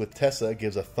dancing with Tessa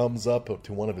gives a thumbs up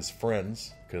to one of his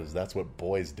friends, because that's what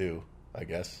boys do, I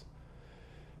guess.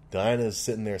 Diana is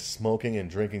sitting there smoking and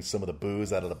drinking some of the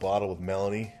booze out of the bottle with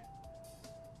Melanie.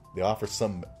 They offer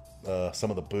some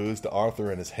of the booze to Arthur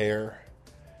in his hair.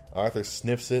 Arthur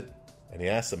sniffs it, and he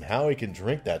asks him how he can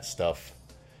drink that stuff.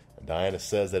 And Diana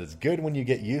says that it's good when you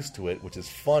get used to it, which is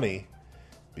funny,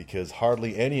 because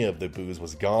hardly any of the booze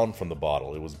was gone from the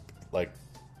bottle. It was like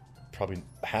probably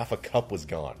half a cup was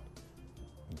gone.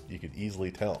 You could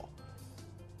easily tell.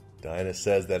 Diana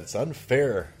says that it's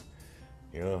unfair,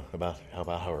 about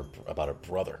her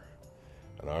brother.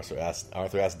 And Arthur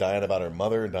asks Diana about her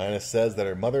mother. And Diana says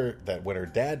that when her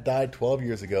dad died 12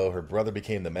 years ago, her brother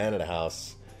became the man of the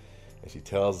house. And she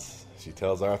tells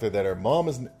Arthur that her mom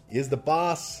is the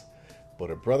boss, but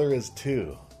her brother is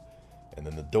too. And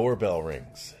then the doorbell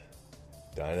rings.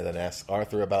 Diana then asks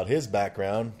Arthur about his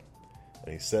background.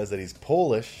 And he says that he's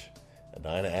Polish. And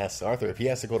Diana asks Arthur if he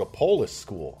has to go to Polish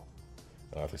school.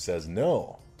 And Arthur says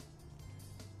no.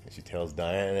 And she tells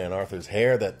Diana and Arthur's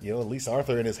hair that, at least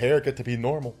Arthur and his hair get to be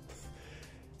normal.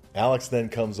 Alex then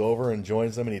comes over and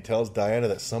joins them, and he tells Diana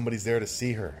that somebody's there to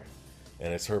see her.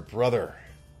 And it's her brother.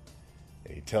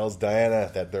 And he tells Diana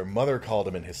that their mother called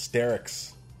him in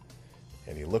hysterics.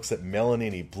 And he looks at Melanie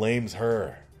and he blames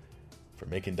her for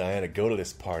making Diana go to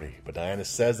this party. But Diana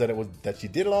says that she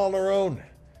did it all on her own.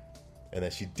 And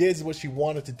that she did what she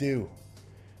wanted to do.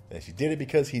 And she did it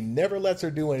because he never lets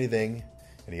her do anything.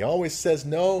 And he always says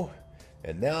no.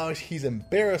 And now he's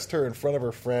embarrassed her in front of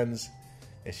her friends.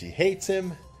 And she hates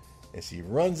him. And she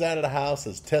runs out of the house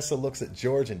as Tessa looks at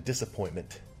George in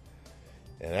disappointment.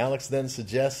 And Alex then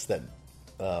suggests that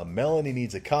Melanie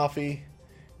needs a coffee,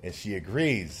 and she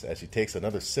agrees as she takes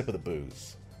another sip of the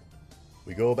booze.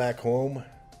 We go back home.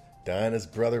 Diana's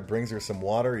brother brings her some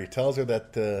water. He tells her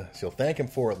that she'll thank him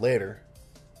for it later,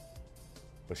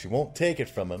 but she won't take it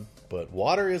from him. But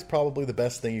water is probably the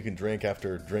best thing you can drink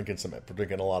after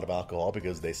drinking a lot of alcohol,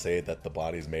 because they say that the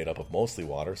body's made up of mostly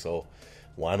water, so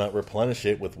why not replenish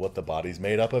it with what the body's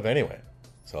made up of anyway?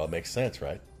 So it makes sense,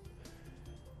 right?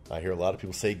 I hear a lot of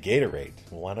people say Gatorade.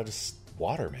 Well, why not just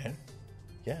water, man?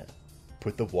 Yeah,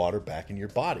 put the water back in your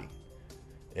body.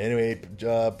 Anyway,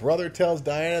 brother tells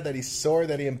Diana that he's sorry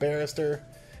that he embarrassed her,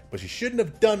 but she shouldn't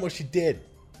have done what she did.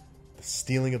 The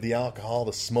stealing of the alcohol,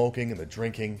 the smoking, and the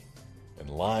drinking, and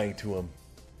lying to him.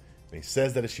 And he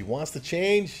says that if she wants to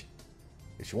change,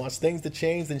 if she wants things to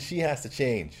change, then she has to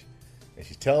change. And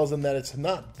she tells him that it's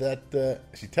not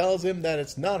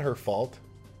her fault.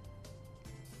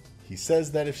 He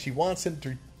says that if she wants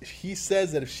to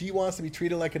be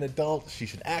treated like an adult, she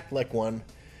should act like one.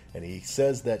 And he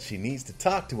says that she needs to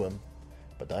talk to him,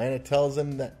 but Diana tells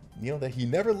him that that he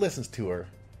never listens to her.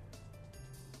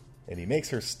 And he makes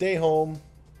her stay home.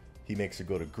 He makes her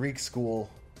go to Greek school,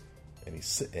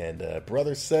 and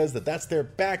brother says that that's their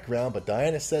background, but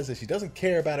Diana says that she doesn't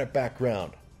care about her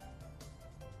background.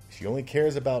 She only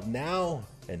cares about now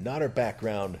and not her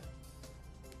background,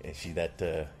 and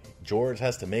George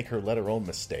has to make her let her own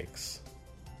mistakes.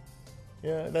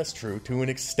 Yeah, that's true to an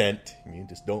extent. I mean,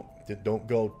 just don't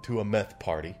go to a meth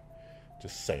party.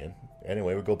 Just saying.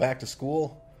 Anyway, we go back to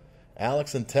school.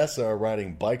 Alex and Tessa are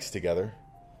riding bikes together.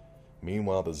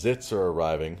 Meanwhile, the Zits are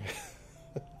arriving.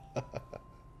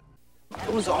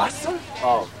 It was awesome.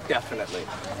 Oh, definitely.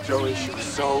 Joey, she was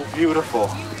so beautiful.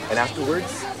 And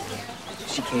afterwards,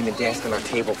 she came and danced on our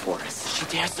table for us. She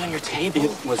danced on your table?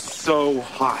 It was so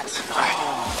hot.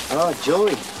 Oh,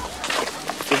 Joey.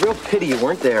 It's a real pity you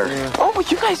weren't there. Yeah. Oh, but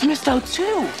you guys missed out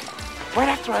too. Right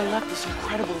after I left, this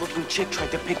incredible-looking chick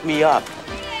tried to pick me up.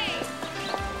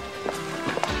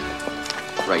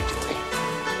 Right, Joey.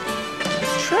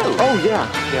 It's true. Oh, yeah.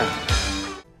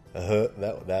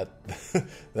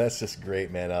 That's just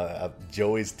great, man.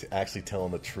 Joey's actually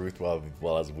telling the truth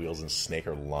while his Wheels and Snake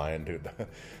are lying, dude.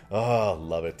 Oh,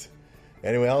 love it.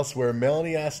 Anyway, elsewhere,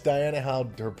 Melanie asks Diana how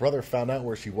her brother found out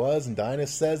where she was, and Diana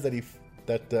says that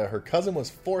her cousin was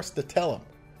forced to tell him,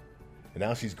 and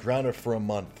now she's grounded for a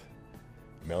month.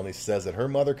 Melanie says that her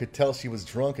mother could tell she was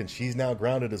drunk, and she's now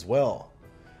grounded as well.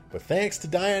 But thanks to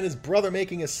Diana's brother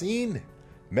making a scene,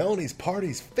 Melanie's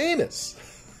party's famous.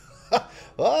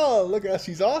 Oh, look how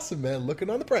she's awesome, man. Looking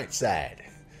on the bright side.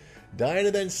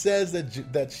 Diana then says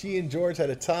that she and George had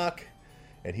a talk,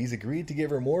 and he's agreed to give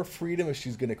her more freedom if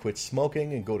she's going to quit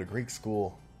smoking and go to Greek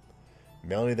school.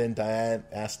 Melanie then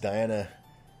asks Diana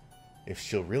if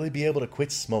she'll really be able to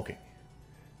quit smoking.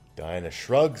 Diana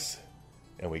shrugs,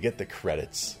 and we get the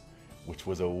credits, which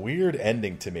was a weird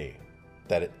ending to me,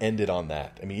 that it ended on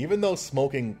that. I mean, even though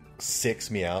smoking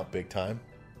sicks me out big time,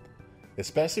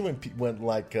 especially when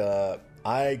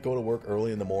I go to work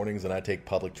early in the mornings and I take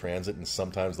public transit, and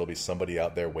sometimes there'll be somebody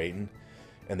out there waiting,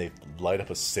 and they light up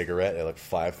a cigarette at like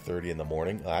 5:30 in the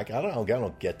morning. I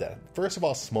don't get that. First of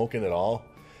all, smoking at all,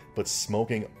 but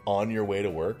smoking on your way to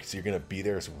work, so you're going to be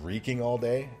there reeking all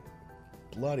day?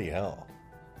 Bloody hell.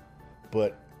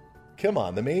 But come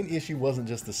on, the main issue wasn't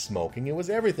just the smoking, it was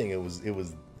everything. It was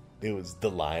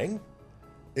the lying,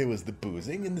 it was the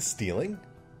boozing and the stealing,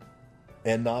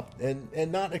 and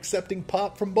not accepting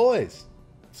pop from boys.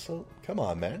 So come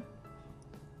on, man.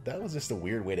 That was just a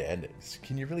weird way to end it.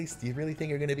 Do you really think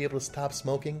you're going to be able to stop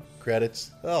smoking?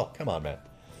 Credits. Oh, come on, man.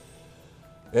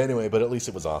 Anyway, but at least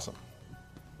it was awesome.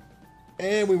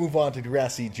 And we move on to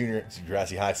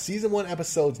Degrassi High. Season 1,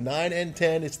 episodes 9 and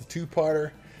 10. It's the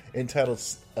two-parter entitled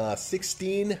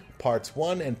 16, Parts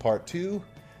 1 and Part 2.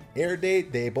 Air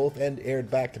date, they both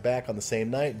aired back-to-back on the same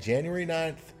night, January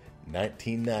 9th,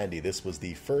 1990. This was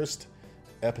the first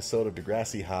episode of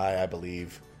Degrassi High, I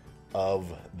believe,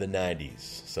 of the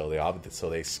 90s. So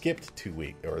they skipped 2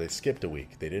 weeks, or they skipped a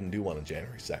week. They didn't do one on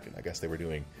January 2nd. I guess they were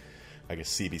doing,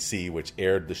 CBC, which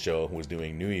aired the show, was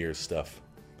doing New Year's stuff.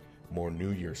 More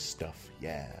New Year's stuff,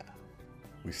 yeah.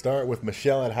 We start with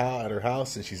Michelle at her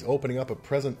house, and she's opening up a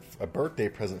birthday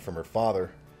present from her father,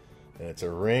 and it's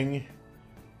a ring,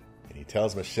 and he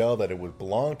tells Michelle that it would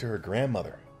belong to her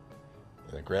grandmother.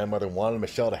 And the grandmother wanted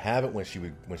Michelle to have it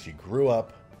when she grew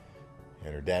up,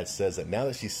 and her dad says that now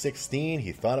that she's 16,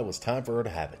 he thought it was time for her to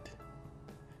have it.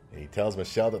 And he tells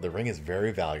Michelle that the ring is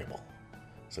very valuable,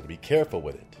 so to be careful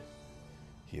with it.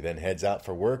 He then heads out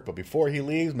for work, but before he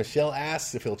leaves, Michelle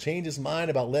asks if he'll change his mind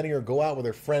about letting her go out with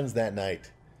her friends that night.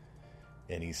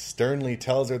 And he sternly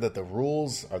tells her that the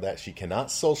rules are that she cannot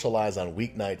socialize on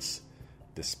weeknights,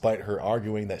 despite her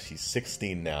arguing that she's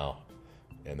 16 now.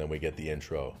 And then we get the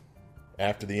intro.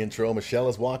 After the intro, Michelle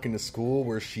is walking to school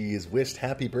where she is wished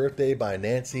happy birthday by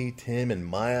Nancy, Tim, and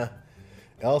Maya.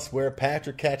 Elsewhere,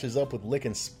 Patrick catches up with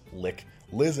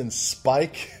Liz and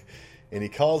Spike, and he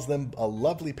calls them a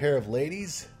lovely pair of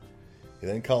ladies. He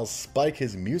then calls Spike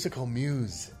his musical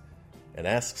muse and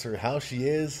asks her how she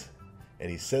is, and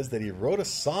he says that he wrote a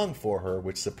song for her,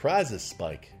 which surprises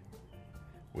Spike.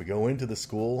 We go into the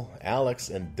school.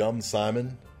 Alexa and Dumb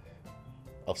Simon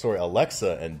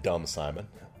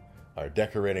are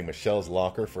decorating Michelle's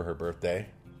locker for her birthday.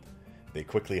 They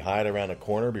quickly hide around a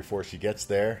corner before she gets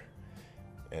there,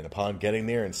 and upon getting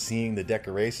there and seeing the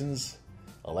decorations,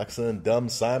 Alexa and Dumb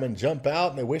Simon jump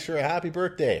out and they wish her a happy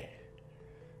birthday.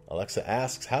 Alexa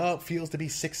asks how it feels to be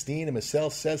 16, and Michelle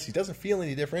says she doesn't feel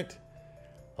any different.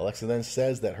 Alexa then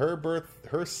says that her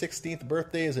 16th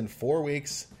birthday is in 4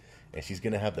 weeks, and she's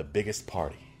going to have the biggest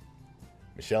party.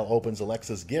 Michelle opens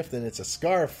Alexa's gift, and it's a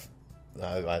scarf.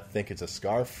 I think it's a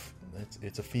scarf.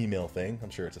 It's a female thing. I'm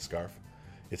sure it's a scarf.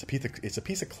 It's a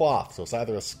piece of cloth, so it's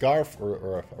either a scarf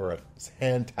or a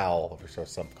hand towel of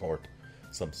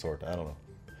some sort. I don't know.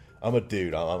 I'm a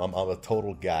dude. I'm a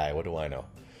total guy. What do I know?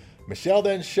 Michelle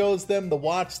then shows them the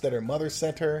watch that her mother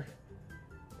sent her,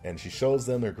 and she shows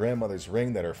them her grandmother's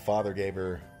ring that her father gave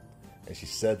her, and she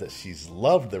said that she's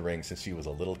loved the ring since she was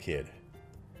a little kid.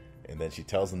 And then she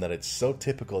tells them that it's so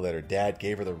typical that her dad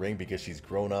gave her the ring because she's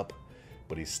grown up,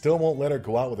 but he still won't let her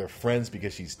go out with her friends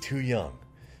because she's too young,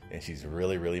 and she's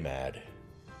really, really mad.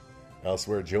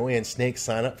 Elsewhere, Joey and Snake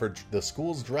sign up for the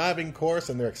school's driving course,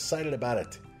 and they're excited about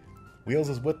it. Wheels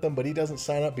is with them, but he doesn't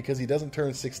sign up because he doesn't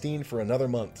turn 16 for another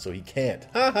month, so he can't.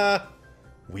 Ha ha!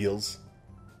 Wheels.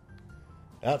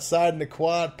 Outside in the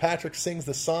quad, Patrick sings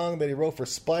the song that he wrote for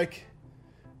Spike,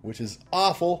 which is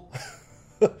awful.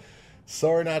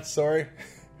 Sorry, not sorry.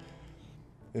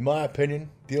 In my opinion,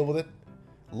 deal with it.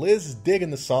 Liz is digging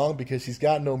the song because she's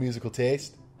got no musical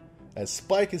taste, as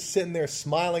Spike is sitting there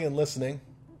smiling and listening.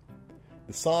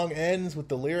 The song ends with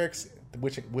the lyrics,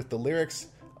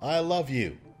 "I love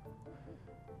you."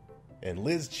 And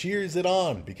Liz cheers it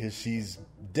on because she's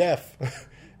deaf,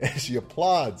 and she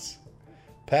applauds.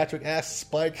 Patrick asks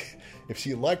Spike if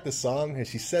she liked the song, and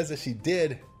she says that she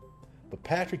did, but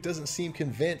Patrick doesn't seem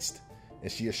convinced,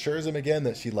 and she assures him again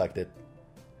that she liked it.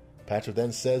 Patrick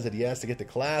then says that he has to get to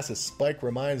class as Spike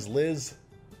remarks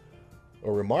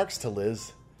to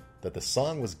Liz that the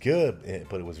song was good,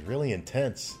 but it was really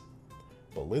intense.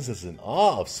 But Liz is in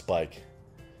awe of Spike,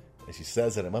 and she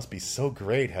says that it must be so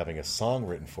great having a song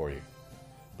written for you.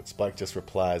 But Spike just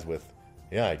replies with,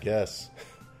 "Yeah, I guess."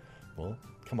 Well,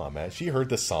 come on, man. She heard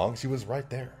the song. She was right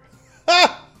there.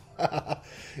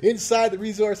 Inside the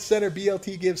Resource Center,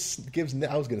 BLT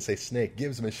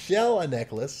gives Michelle a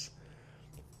necklace.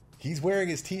 He's wearing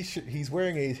his t-shirt. He's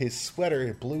wearing his sweater,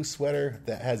 a blue sweater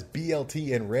that has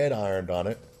BLT in red ironed on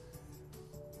it,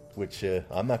 which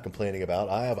I'm not complaining about.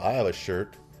 I have a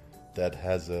shirt that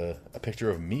has a picture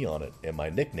of me on it and my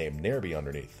nickname, Nerby,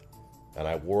 underneath. And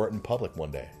I wore it in public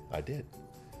one day. I did.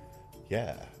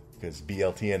 Yeah, because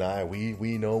BLT and I,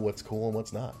 we know what's cool and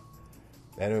what's not.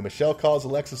 Anyway, Michelle calls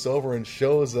Alexis over and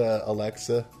shows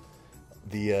Alexa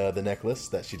the necklace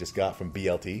that she just got from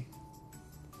BLT.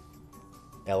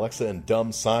 Alexa and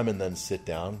Dumb Simon then sit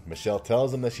down. Michelle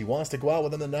tells them that she wants to go out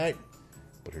with them tonight,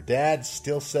 but her dad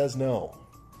still says no.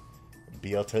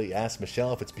 BLT asks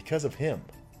Michelle if it's because of him.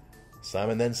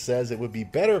 Simon then says it would be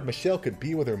better if Michelle could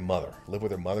live with her mother,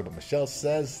 but Michelle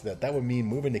says that would mean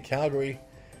moving to Calgary,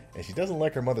 and she doesn't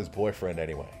like her mother's boyfriend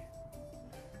anyway.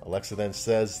 Alexa then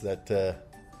says that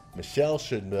Michelle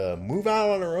should move out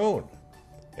on her own,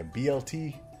 and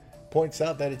BLT points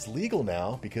out that it's legal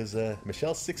now because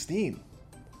Michelle's 16.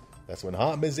 That's when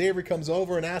Hot Ms. Avery comes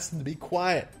over and asks them to be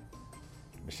quiet.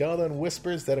 Michelle then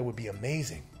whispers that it would be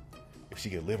amazing if she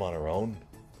could live on her own.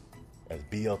 As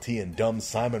BLT and Dumb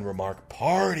Simon remark,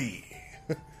 "Party!"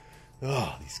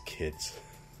 Oh, these kids.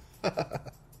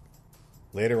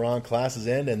 Later on, classes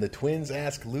end, and the twins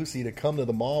ask Lucy to come to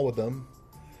the mall with them.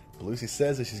 But Lucy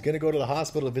says that she's going to go to the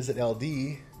hospital to visit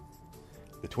LD.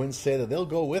 The twins say that they'll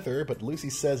go with her, but Lucy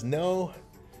says no,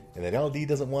 and that LD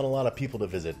doesn't want a lot of people to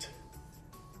visit.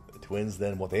 The twins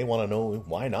then, they want to know,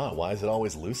 why not? Why is it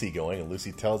always Lucy going? And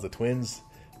Lucy tells the twins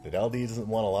that LD doesn't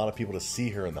want a lot of people to see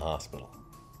her in the hospital.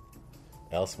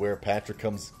 Elsewhere, Patrick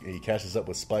catches up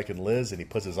with Spike and Liz, and he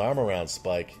puts his arm around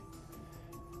Spike,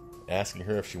 asking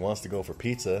her if she wants to go for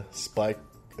pizza. Spike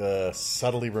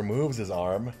subtly removes his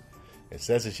arm and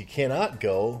says that she cannot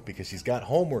go because she's got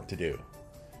homework to do.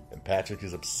 And Patrick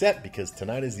is upset because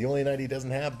tonight is the only night he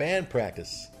doesn't have band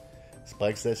practice.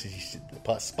 Spike says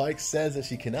that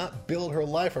she cannot build her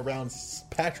life around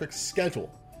Patrick's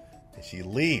schedule. And she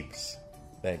leaves.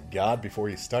 Thank God, before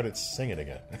he started singing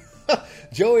again.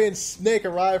 Joey and Snake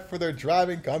arrive for their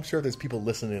driving. I'm sure there's people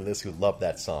listening to this who love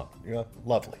that song. You know,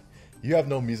 lovely. You have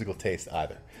no musical taste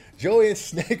either. Joey and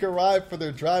Snake arrive for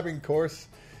their driving course,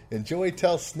 and Joey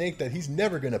tells Snake that he's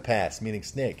never going to pass, meaning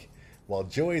Snake. While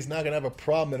Joey's not going to have a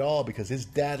problem at all because his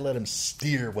dad let him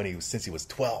steer since he was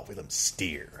 12. He let him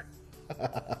steer.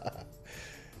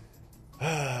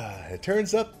 It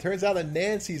turns out that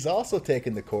Nancy's also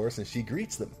taken the course, and she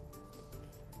greets them.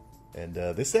 And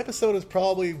this episode is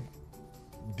probably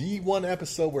the one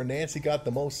episode where Nancy got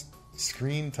the most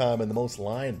screen time and the most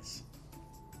lines.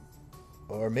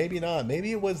 Or maybe not.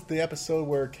 Maybe it was the episode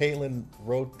where Caitlin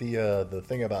wrote the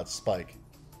thing about Spike.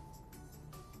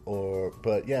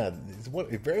 But yeah, it's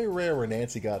very rare where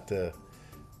Nancy got a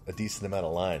decent amount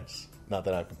of lines. Not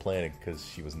that I'm complaining, because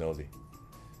she was nosy.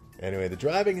 Anyway, the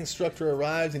driving instructor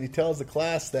arrives and he tells the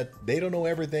class that they don't know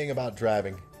everything about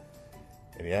driving.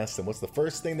 And he asks them what's the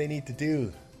first thing they need to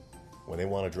do when they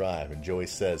want to drive. And Joey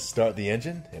says, start the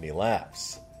engine, and he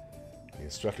laughs. The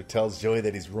instructor tells Joey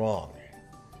that he's wrong.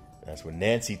 That's when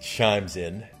Nancy chimes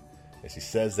in, and she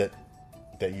says that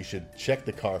you should check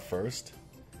the car first.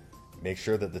 Make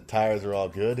sure that the tires are all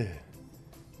good.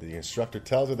 The instructor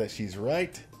tells her that she's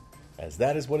right, as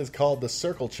that is what is called the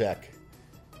circle check.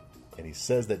 And he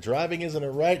says that driving isn't a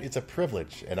right, it's a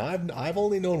privilege. And I've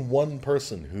only known one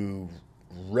person who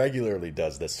regularly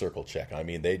does this circle check. I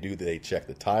mean, they check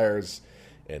the tires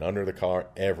and under the car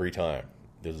every time.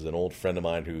 This is an old friend of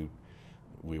mine who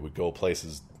we would go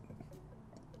places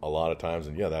a lot of times,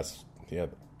 and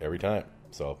every time.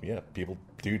 So yeah, people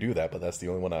do that, but that's the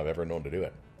only one I've ever known to do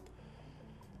it.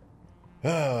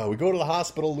 We go to the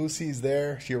hospital. Lucy's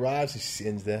there. She arrives.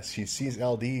 She sees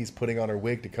LD's putting on her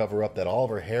wig to cover up that all of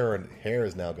her hair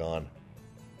is now gone.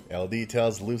 LD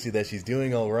tells Lucy that she's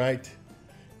doing all right.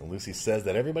 And Lucy says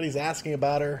that everybody's asking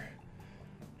about her.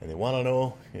 And they want to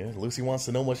know, Lucy wants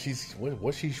to know what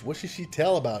should she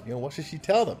tell about, what should she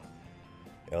tell them?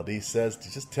 LD says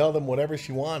to just tell them whatever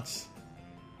she wants.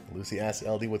 Lucy asks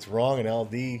LD what's wrong, and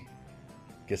LD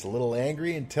gets a little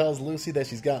angry and tells Lucy that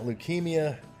she's got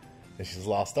leukemia and she's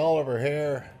lost all of her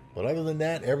hair, but other than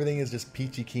that, everything is just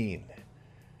peachy keen.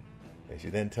 And she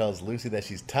then tells Lucy that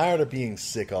she's tired of being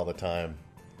sick all the time,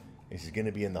 and she's going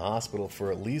to be in the hospital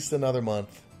for at least another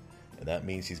month, and that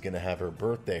means she's going to have her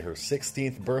birthday, her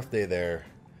 16th birthday there,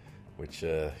 which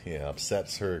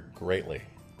upsets her greatly.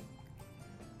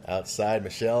 Outside,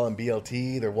 Michelle and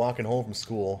BLT, they're walking home from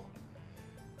school,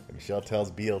 and Michelle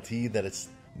tells BLT that it's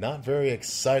not very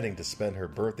exciting to spend her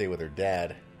birthday with her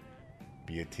dad.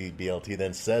 BLT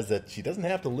then says that she doesn't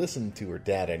have to listen to her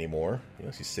dad anymore.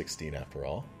 She's 16 after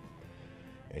all.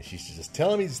 And she's just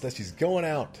telling me that she's going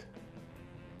out.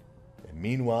 And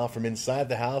meanwhile, from inside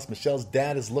the house, Michelle's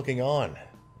dad is looking on.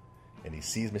 And he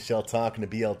sees Michelle talking to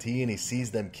BLT, and he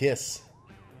sees them kiss.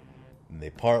 And they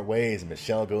part ways, and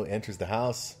Michelle enters the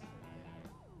house.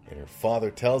 And her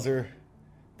father tells her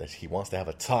that he wants to have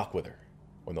a talk with her.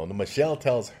 Well, no, Michelle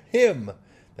tells him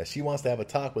that she wants to have a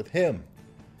talk with him.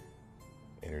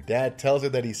 And her dad tells her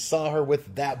that he saw her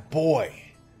with that boy.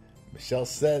 Michelle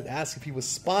asks if he was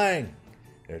spying.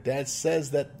 And her dad says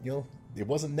that, it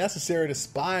wasn't necessary to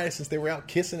spy since they were out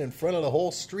kissing in front of the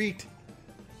whole street.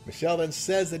 Michelle then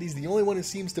says that he's the only one who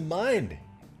seems to mind.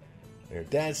 And her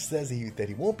dad says that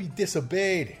he won't be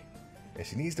disobeyed. And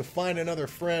she needs to find another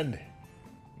friend.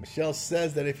 Michelle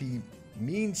says that if he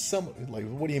means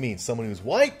what do you mean? Someone who's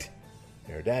white?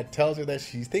 And her dad tells her that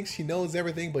she thinks she knows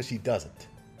everything, but she doesn't.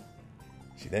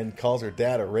 She then calls her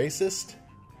dad a racist,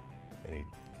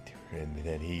 and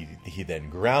then he then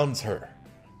grounds her.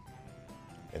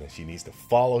 And then she needs to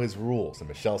follow his rules, and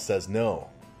Michelle says no.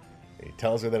 And he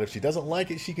tells her that if she doesn't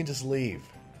like it, she can just leave.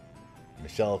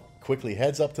 Michelle quickly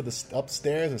heads up to the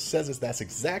upstairs and says that's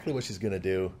exactly what she's going to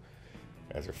do,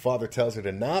 as her father tells her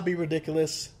to not be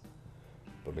ridiculous.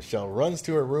 But Michelle runs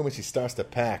to her room and she starts to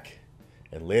pack.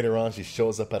 And later on, she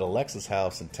shows up at Alexa's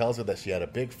house and tells her that she had a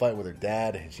big fight with her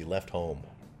dad and she left home.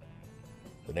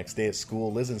 The next day at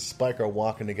school, Liz and Spike are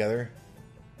walking together.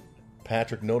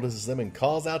 Patrick notices them and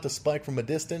calls out to Spike from a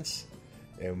distance,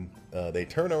 and they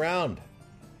turn around.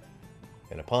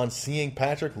 And upon seeing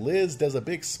Patrick, Liz does a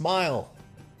big smile,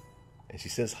 and she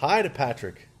says hi to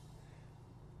Patrick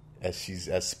as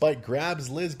Spike grabs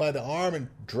Liz by the arm and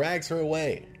drags her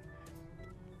away.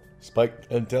 Spike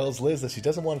and tells Liz that she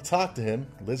doesn't want to talk to him.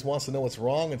 Liz wants to know what's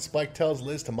wrong, and Spike tells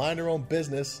Liz to mind her own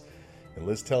business. And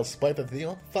Liz tells Spike that they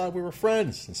thought we were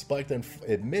friends. And Spike then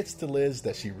admits to Liz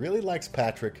that she really likes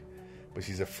Patrick, but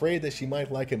she's afraid that she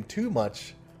might like him too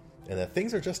much, and that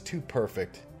things are just too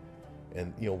perfect.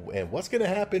 And and what's going to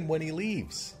happen when he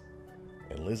leaves?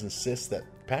 And Liz insists that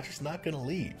Patrick's not going to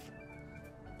leave.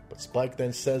 But Spike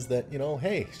then says that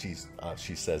hey,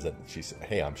 she says that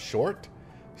hey, I'm short.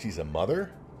 She's a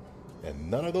mother.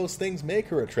 And none of those things make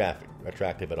her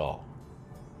attractive at all.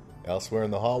 Elsewhere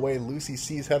in the hallway, Lucy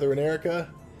sees Heather and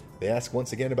Erica. They ask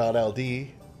once again about LD.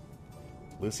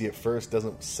 Lucy at first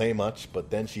doesn't say much, but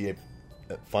then she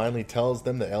finally tells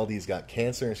them that LD's got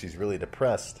cancer and she's really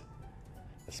depressed.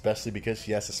 Especially because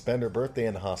she has to spend her birthday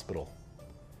in the hospital.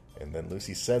 And then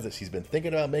Lucy says that she's been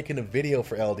thinking about making a video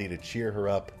for LD to cheer her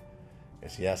up.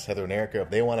 And she asks Heather and Erica if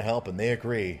they want to help, and they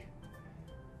agree.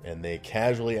 And they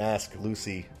casually ask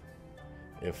Lucy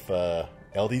if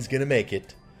LD's gonna make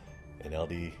it, and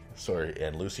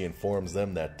Lucy informs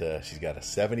them that she's got a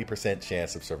 70%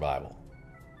 chance of survival.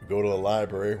 We go to the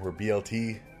library where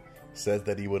BLT says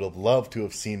that he would have loved to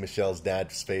have seen Michelle's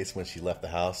dad's face when she left the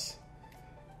house.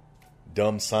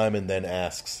 Dumb Simon then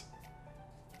asks,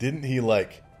 "Didn't he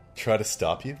try to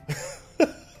stop you?"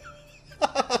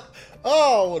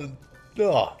 Oh,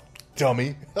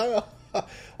 dummy.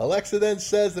 Alexa then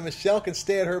says that Michelle can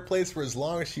stay at her place for as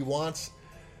long as she wants.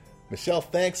 Michelle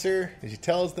thanks her, and she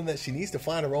tells them that she needs to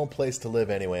find her own place to live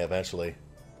anyway eventually.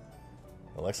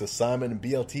 Alexa, Simon, and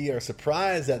BLT are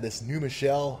surprised at this new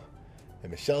Michelle,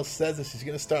 and Michelle says that she's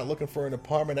going to start looking for an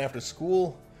apartment after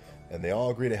school, and they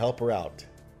all agree to help her out.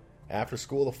 After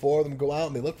school, the four of them go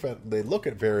out and they look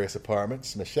at various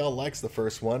apartments. Michelle likes the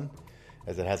first one,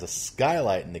 as it has a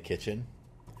skylight in the kitchen.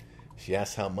 She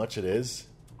asks how much it is,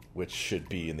 which should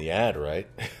be in the ad, right?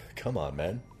 Come on,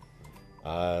 man.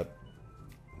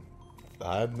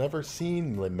 I've never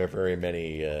seen very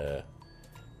many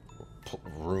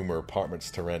room or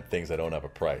apartments to rent things that don't have a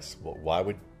price. Well, why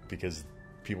would? Because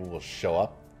people will show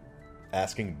up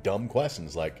asking dumb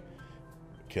questions like,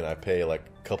 "Can I pay a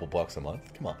couple bucks a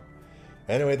month?" Come on.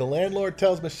 Anyway, the landlord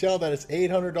tells Michelle that it's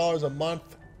 $800 a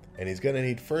month, and he's going to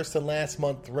need first and last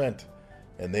month rent.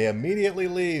 And they immediately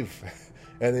leave,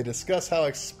 and they discuss how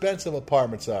expensive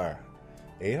apartments are.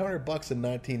 $800 in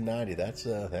 1990. That's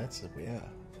yeah.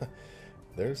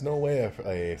 There's no way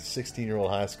a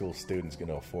 16-year-old high school student's going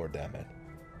to afford that,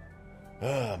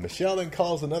 man. Michelle then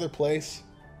calls another place,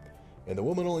 and the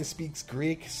woman only speaks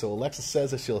Greek, so Alexa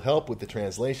says that she'll help with the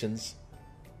translations.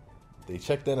 They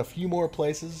check then a few more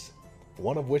places,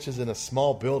 one of which is in a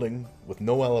small building with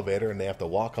no elevator, and they have to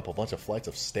walk up a bunch of flights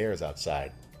of stairs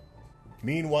outside.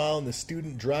 Meanwhile, in the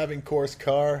student driving course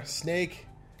car, Snake,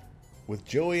 with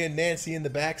Joey and Nancy in the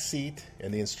back seat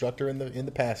and the instructor in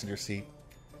the passenger seat,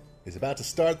 is about to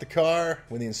start the car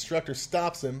when the instructor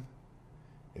stops him,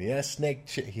 and he has Snake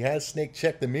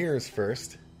check the mirrors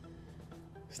first.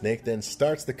 Snake then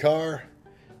starts the car,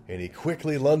 and he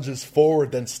quickly lunges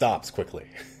forward, then stops quickly.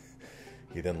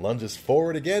 He then lunges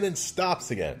forward again and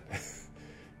stops again.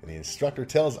 And the instructor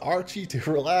tells Archie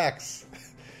to relax.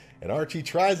 And Archie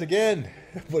tries again,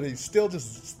 but he's still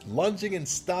just lunging and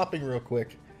stopping real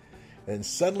quick. And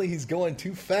suddenly he's going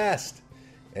too fast.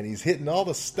 And he's hitting all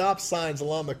the stop signs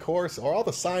along the course, or all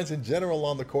the signs in general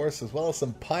along the course, as well as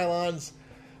some pylons,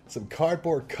 some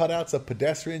cardboard cutouts of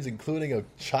pedestrians, including a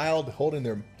child holding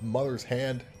their mother's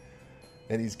hand.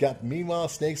 And meanwhile,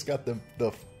 Snake's got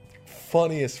the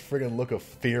funniest friggin' look of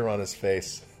fear on his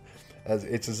face.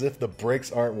 It's as if the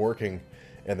brakes aren't working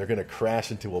and they're going to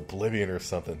crash into oblivion or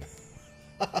something.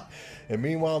 And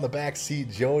meanwhile, in the back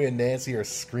seat, Joey and Nancy are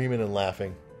screaming and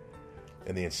laughing.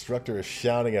 And the instructor is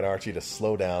shouting at Archie to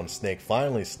slow down. Snake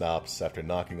finally stops after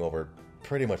knocking over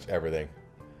pretty much everything.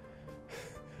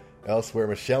 Elsewhere,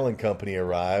 Michelle and company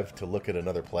arrive to look at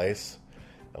another place.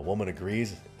 A woman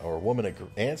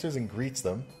answers and greets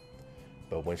them.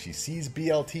 But when she sees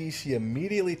BLT, she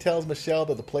immediately tells Michelle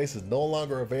that the place is no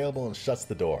longer available and shuts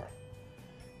the door.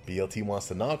 BLT wants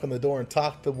to knock on the door and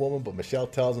talk to the woman, but Michelle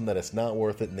tells him that it's not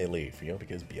worth it, and they leave.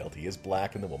 Because BLT is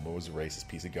black and the woman was a racist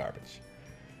piece of garbage.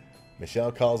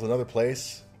 Michelle calls another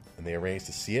place, and they arrange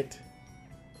to see it.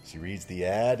 She reads the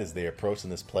ad as they approach in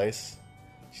this place.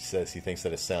 She says she thinks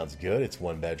that it sounds good. It's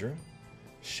 1 bedroom,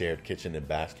 shared kitchen and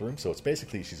bathroom, so it's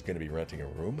basically she's going to be renting a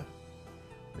room.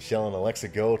 Michelle and Alexa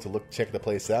go to check the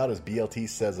place out as BLT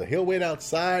says that he'll wait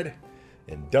outside,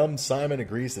 and dumb Simon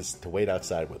agrees to wait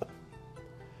outside with him.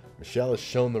 Michelle is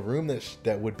shown the room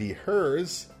that would be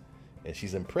hers, and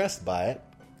she's impressed by it.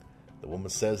 The woman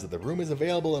says that the room is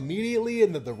available immediately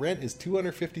and that the rent is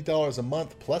 $250 a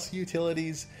month plus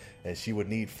utilities, and she would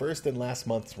need first and last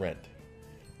month's rent.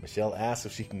 Michelle asks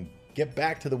if she can get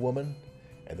back to the woman,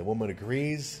 and the woman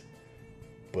agrees,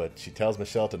 but she tells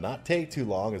Michelle to not take too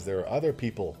long as there are other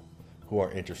people who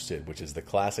are interested, which is the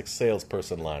classic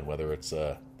salesperson line, whether it's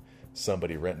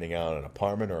somebody renting out an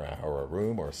apartment or a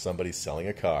room or somebody selling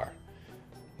a car.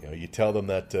 You know, you tell them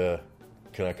that,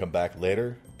 can I come back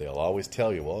later? They'll always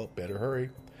tell you, well, better hurry.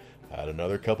 I had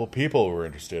another couple people who were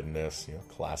interested in this. You know,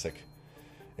 classic.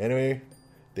 Anyway,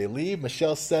 they leave.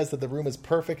 Michelle says that the room is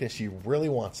perfect and she really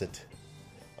wants it.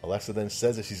 Alexa then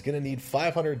says that she's going to need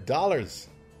 $500,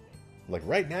 like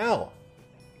right now.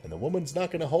 And the woman's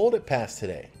not going to hold it past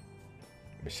today.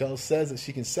 Michelle says that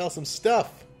she can sell some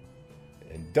stuff.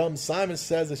 And dumb Simon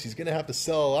says that she's going to have to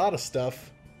sell a lot of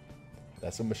stuff.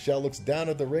 That's when Michelle looks down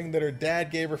at the ring that her dad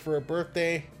gave her for her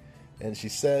birthday, and she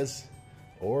says,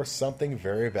 or something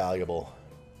very valuable.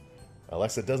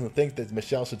 Alexa doesn't think that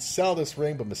Michelle should sell this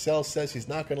ring, but Michelle says she's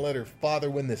not going to let her father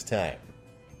win this time.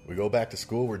 We go back to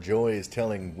school where Joey is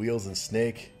telling Wheels and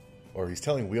Snake, or he's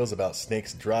telling Wheels about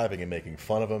Snake's driving and making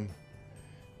fun of him.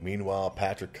 Meanwhile,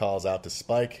 Patrick calls out to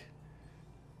Spike.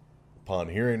 Upon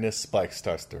hearing this, Spike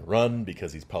starts to run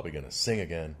because he's probably going to sing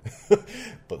again.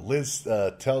 But Liz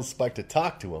tells Spike to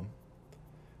talk to him.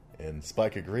 And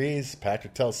Spike agrees.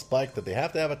 Patrick tells Spike that they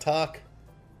have to have a talk.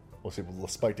 Well,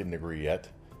 Spike didn't agree yet.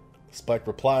 Spike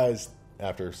replies,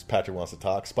 after Patrick wants to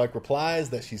talk, Spike replies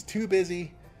that she's too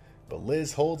busy. But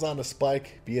Liz holds on to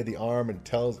Spike via the arm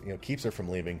and keeps her from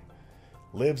leaving.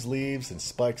 Liz leaves and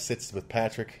Spike sits with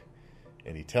Patrick.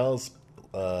 And he tells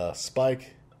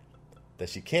Spike that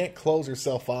she can't close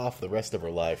herself off the rest of her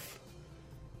life,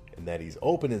 and that he's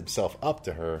opened himself up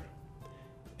to her,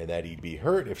 and that he'd be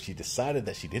hurt if she decided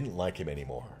that she didn't like him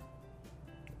anymore.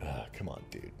 Come on,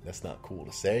 dude. That's not cool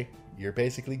to say. You're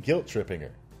basically guilt-tripping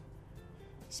her.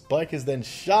 Spike is then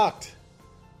shocked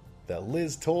that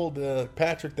Liz told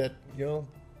Patrick that,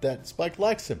 that Spike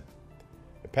likes him.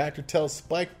 And Patrick tells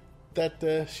Spike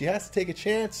that she has to take a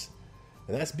chance,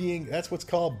 and that's what's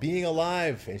called being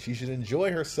alive, and she should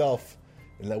enjoy herself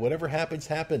and let whatever happens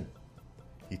happen.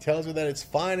 He tells her that it's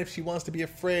fine if she wants to be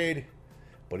afraid,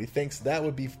 but he thinks that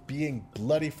would be being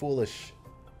bloody foolish.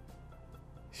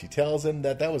 She tells him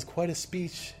that was quite a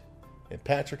speech, and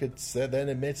Patrick then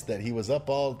admits that he was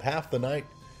up all half the night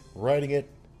writing it,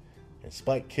 and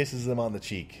Spike kisses him on the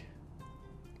cheek.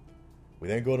 We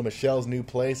then go to Michelle's new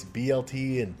place.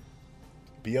 BLT,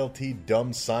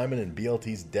 Dumb Simon, and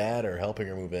BLT's dad are helping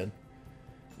her move in.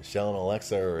 Michelle and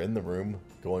Alexa are in the room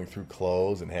going through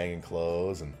clothes and hanging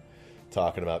clothes and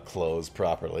talking about clothes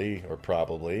probably,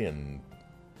 and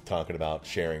talking about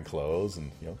sharing clothes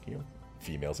and,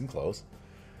 females and clothes.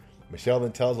 Michelle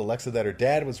then tells Alexa that her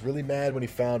dad was really mad when he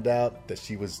found out that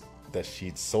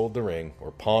she'd sold the ring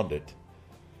or pawned it.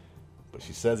 But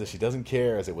she says that she doesn't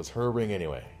care as it was her ring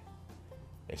anyway.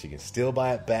 And she can still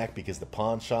buy it back because the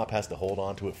pawn shop has to hold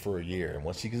on to it for a year. And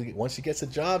once she gets a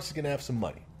job, she's going to have some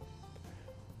money.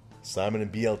 Simon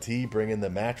and BLT bring in the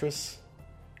mattress,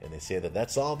 and they say that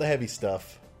that's all the heavy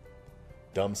stuff.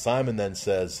 Dumb Simon then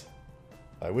says,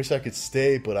 I wish I could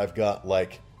stay, but I've got,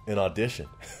 an audition.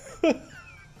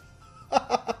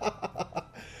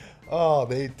 Oh,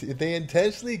 they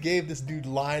intentionally gave this dude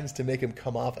lines to make him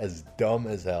come off as dumb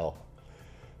as hell.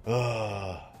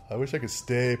 I wish I could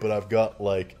stay, but I've got,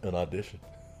 an audition.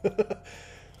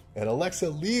 And Alexa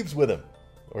leaves with him.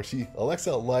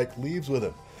 Alexa leaves with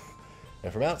him.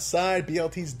 And from outside,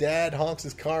 BLT's dad honks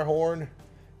his car horn,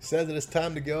 says that it's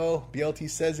time to go. BLT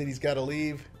says that he's got to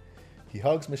leave. He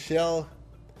hugs Michelle.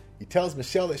 He tells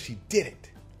Michelle that she did it.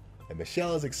 And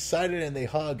Michelle is excited and they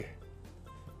hug.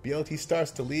 BLT starts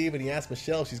to leave and he asks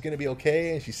Michelle if she's going to be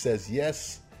okay. And she says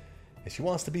yes. And she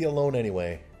wants to be alone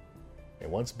anyway. And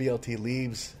once BLT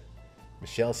leaves,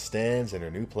 Michelle stands in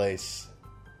her new place.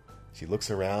 She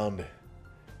looks around.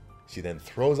 She then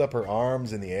throws up her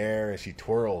arms in the air and she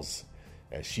twirls.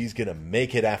 And she's going to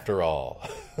make it after all.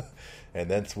 And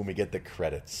that's when we get the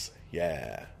credits.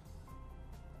 Yeah.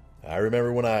 I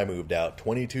remember when I moved out,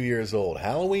 22 years old.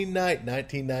 Halloween night,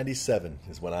 1997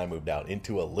 is when I moved out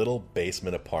into a little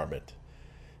basement apartment.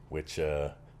 Which,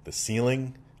 the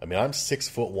ceiling, I'm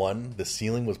 6'1". The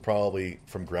ceiling was probably,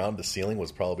 from ground to ceiling,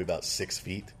 was probably about 6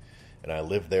 feet. And I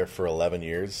lived there for 11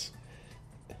 years.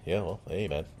 Yeah, well, hey,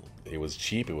 man. It was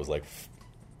cheap. It was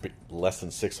less than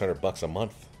 $600 a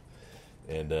month.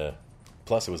 And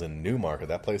plus it was in Newmarket.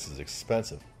 That place is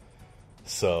expensive.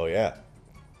 So yeah.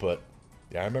 But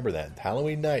yeah, I remember that.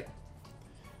 Halloween night.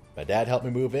 My dad helped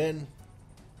me move in.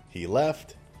 He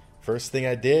left. First thing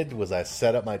I did was I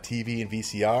set up my TV and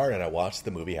VCR and I watched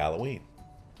the movie Halloween.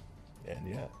 And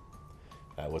yeah,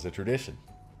 that was a tradition.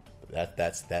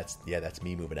 That's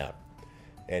me moving out.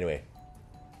 Anyway,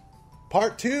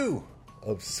 part 2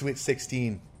 of Sweet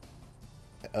 16.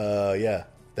 That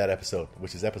episode,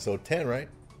 which is episode 10, right?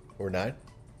 Or 9?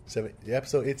 7?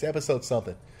 It's episode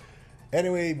something.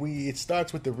 Anyway, it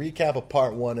starts with the recap of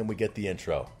part 1 and we get the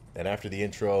intro. And after the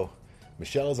intro,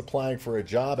 Michelle is applying for a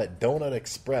job at Donut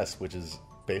Express, which is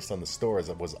based on the stores.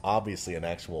 It was obviously an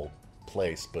actual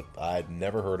place, but I'd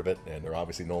never heard of it, and they're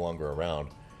obviously no longer around.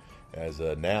 As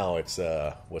now it's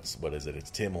what is it? It's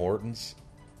Tim Hortons,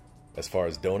 as far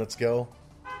as donuts go.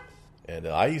 And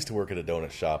I used to work at a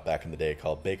donut shop back in the day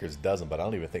called Baker's Dozen, but I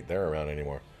don't even think they're around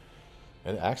anymore.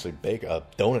 And actually, bake a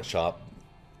donut shop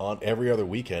on every other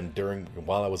weekend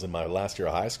while I was in my last year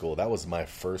of high school. That was my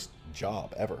first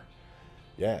job ever.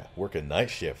 Yeah, working night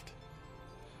shift.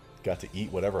 Got to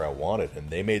eat whatever I wanted, and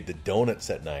they made the donuts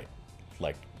at night,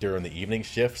 like during the evening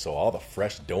shift, so all the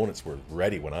fresh donuts were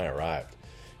ready when I arrived.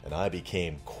 And I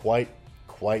became quite,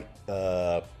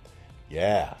 let's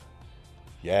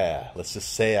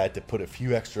just say I had to put a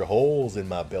few extra holes in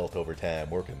my belt over time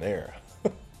working there.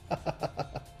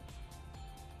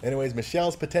 Anyways,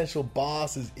 Michelle's potential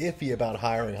boss is iffy about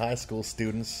hiring high school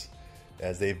students,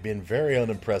 as they've been very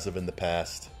unimpressive in the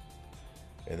past.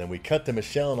 And then we cut to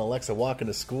Michelle and Alexa walking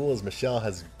to school as Michelle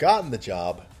has gotten the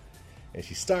job. And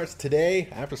she starts today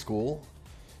after school.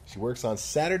 She works on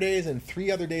Saturdays and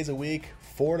 3 other days a week,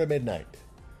 4 to midnight.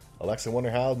 Alexa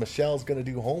wonders how Michelle's going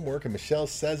to do homework, and Michelle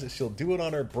says that she'll do it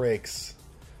on her breaks.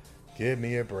 Give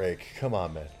me a break. Come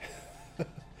on, man.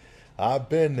 I've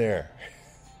been there.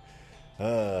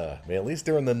 Man, at least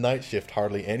during the night shift,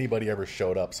 hardly anybody ever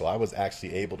showed up, so I was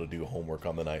actually able to do homework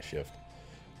on the night shift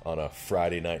on a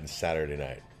Friday night and Saturday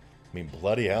night. I mean,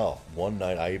 bloody hell. One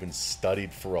night I even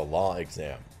studied for a law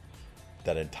exam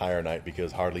that entire night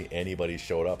because hardly anybody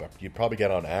showed up. You'd probably get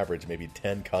on average maybe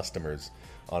 10 customers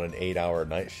on an 8-hour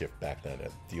night shift back then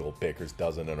at the old Baker's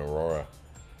Dozen in Aurora.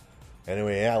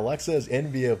 Anyway, yeah, Alexa is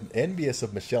envious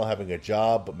of Michelle having a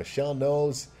job, but Michelle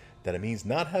knows that it means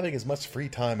not having as much free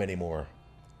time anymore.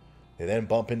 They then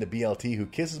bump into BLT, who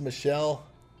kisses Michelle,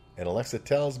 and Alexa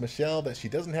tells Michelle that she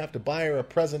doesn't have to buy her a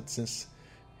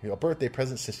birthday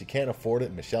present since she can't afford it,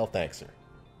 and Michelle thanks her.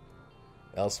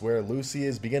 Elsewhere, Lucy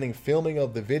is beginning filming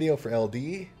of the video for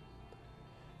LD.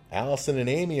 Allison and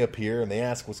Amy appear, and they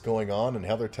ask what's going on, and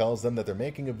Heather tells them that they're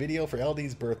making a video for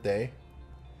LD's birthday.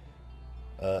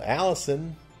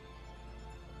 Allison,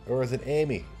 or is it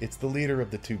Amy? It's the leader of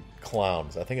the 2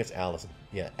 clowns. I think it's Allison.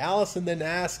 Yeah, Allison then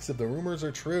asks if the rumors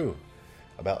are true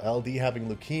about LD having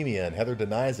leukemia, and Heather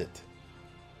denies it.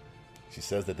 She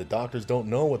says that the doctors don't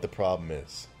know what the problem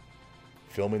is.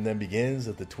 Filming then begins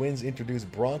as the twins introduce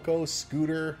Bronco,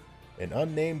 Scooter, an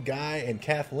unnamed guy, and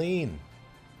Kathleen,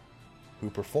 who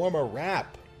perform a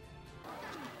rap.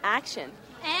 Action.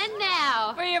 And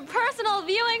now, for your personal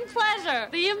viewing pleasure,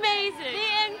 the amazing,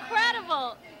 the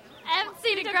incredible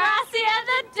MC Degrassi and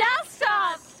the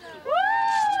Desktops!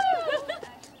 Woo!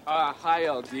 Hi,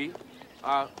 LD.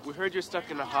 We heard you're stuck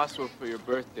in the hospital for your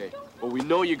birthday, but we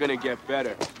know you're gonna get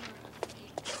better.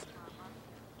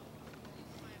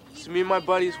 So me and my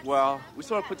buddies, well, we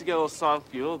sort of put together a little song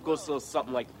for you. It goes a little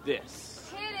something like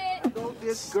this. Hit it! Know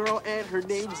this girl, and her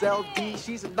name's LD.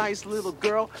 She's a nice little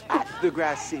girl at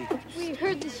Degrassi. We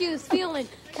heard that she was feeling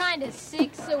kind of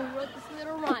sick, so we wrote this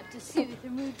little rhyme to soothe her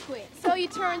mood quick. So you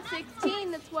turned 16,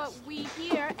 that's what we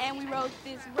hear, and we wrote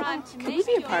this rhyme to Can make we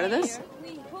be a your part of this? year.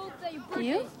 We hope that your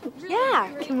You? birthday's really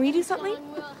Yeah, great. can we do something?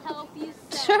 Song will help you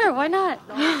Sure, why not?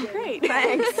 Great.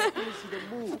 Thanks.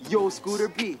 Yo, Scooter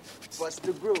B, bust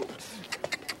the groove.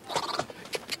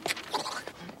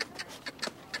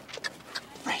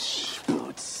 Fresh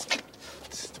boots.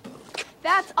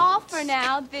 That's all for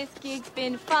now. This gig's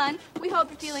been fun. We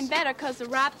hope you're feeling better because the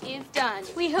rap is done.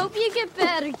 We hope you get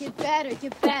better, get better,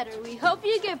 get better. We hope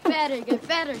you get better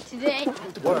today.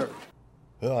 Word.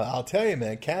 I'll tell you,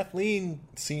 man, Kathleen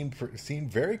seemed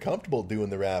very comfortable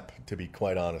doing the rap, to be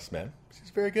quite honest, man.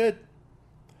 She's very good.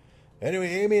 Anyway,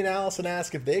 Amy and Allison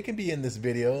ask if they can be in this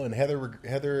video, and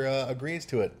Heather agrees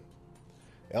to it.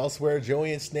 Elsewhere,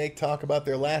 Joey and Snake talk about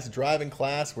their last driving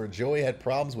class where Joey had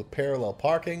problems with parallel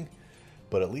parking,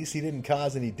 but at least he didn't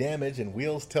cause any damage, and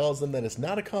Wheels tells them that it's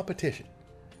not a competition.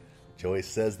 Joey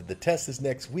says that the test is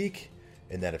next week,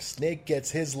 and that if Snake gets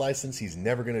his license, he's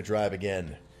never going to drive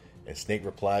again. And Snake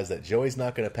replies that Joey's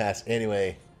not going to pass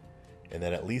anyway, and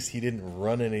that at least he didn't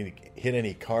hit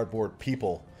any cardboard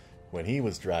people when he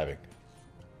was driving.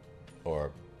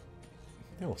 Or,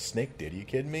 no, Snake did. Are you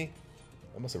kidding me?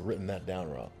 I must have written that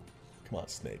down wrong. Come on,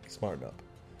 Snake. Smarten up.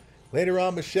 Later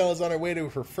on, Michelle is on her way to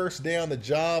her first day on the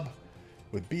job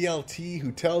with BLT,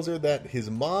 who tells her that his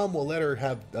mom will let her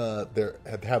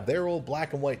have their old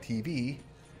black and white TV,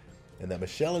 and that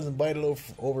Michelle is invited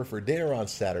over for dinner on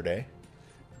Saturday.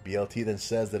 BLT then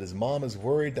says that his mom is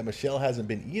worried that Michelle hasn't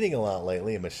been eating a lot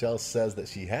lately, and Michelle says that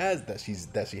she has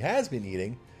been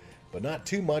eating, but not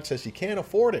too much, as she can't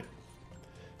afford it.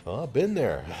 Well, I've been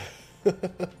there.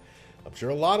 I'm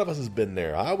sure a lot of us has been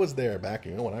there. I was there back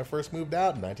when I first moved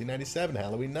out in 1997,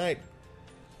 Halloween night.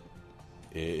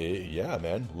 Yeah,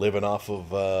 man, living off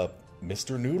of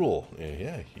Mr. Noodle.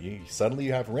 Yeah, suddenly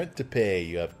you have rent to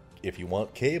pay. If you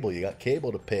want cable, you got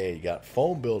cable to pay. You got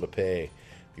phone bill to pay.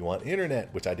 If you want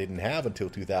internet, which I didn't have until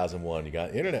 2001, you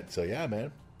got internet. So yeah,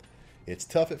 man, it's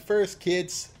tough at first,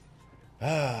 kids.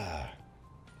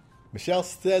 Michelle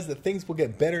says that things will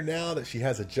get better now that she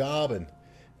has a job, and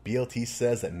BLT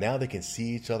says that now they can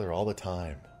see each other all the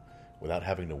time without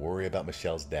having to worry about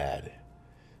Michelle's dad.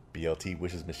 BLT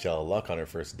wishes Michelle luck on her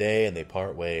first day, and they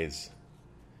part ways.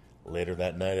 Later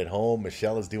that night at home,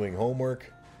 Michelle is doing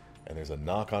homework, and there's a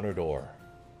knock on her door.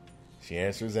 She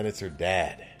answers, and it's her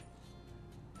dad.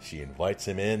 She invites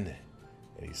him in,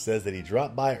 and he says that he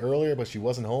dropped by earlier, but she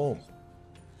wasn't home.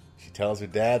 She tells her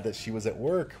dad that she was at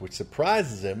work, which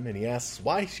surprises him, and he asks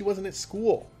why she wasn't at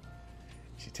school.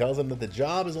 She tells him that the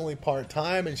job is only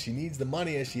part-time, and she needs the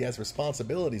money as she has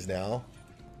responsibilities now.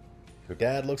 Her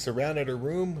dad looks around at her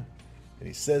room, and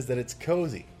he says that it's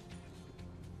cozy,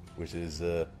 which is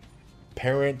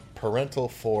parental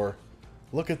for,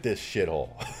 look at this shithole.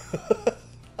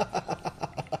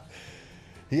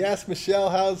 He asks Michelle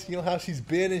how she's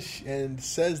been, and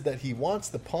says that he wants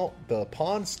the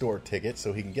pawn store ticket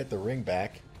so he can get the ring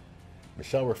back.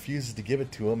 Michelle refuses to give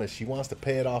it to him as she wants to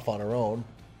pay it off on her own.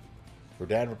 Her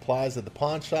dad replies that the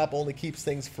pawn shop only keeps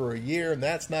things for a year, and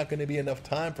that's not going to be enough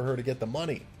time for her to get the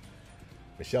money.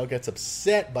 Michelle gets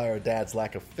upset by her dad's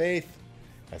lack of faith,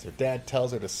 as her dad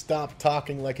tells her to stop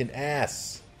talking like an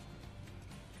ass.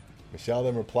 Michelle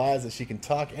then replies that she can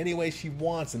talk any way she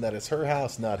wants and that it's her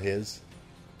house, not his.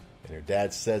 And her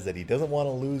dad says that he doesn't want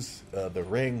to lose the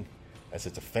ring, as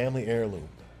it's a family heirloom.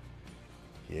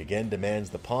 He again demands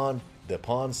the pawn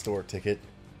store ticket,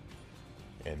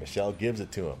 and Michelle gives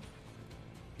it to him.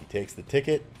 He takes the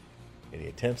ticket, and he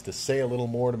attempts to say a little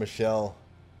more to Michelle,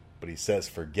 but he says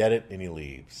forget it, and he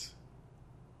leaves.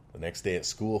 The next day at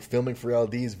school, filming for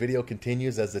LD's video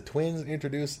continues as the twins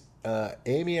introduce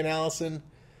Amy and Allison,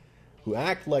 who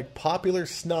act like popular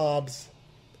snobs,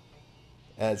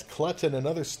 as Clutch and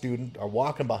another student are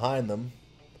walking behind them.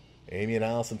 Amy and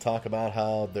Allison talk about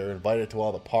how they're invited to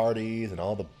all the parties and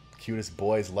all the cutest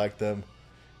boys like them.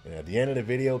 And at the end of the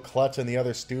video, Clutch and the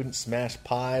other students smash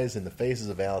pies in the faces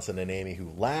of Allison and Amy,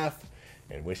 who laugh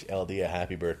and wish LD a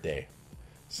happy birthday.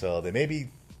 So they may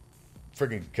be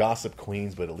friggin' gossip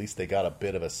queens, but at least they got a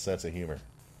bit of a sense of humor.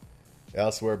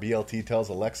 Elsewhere, BLT tells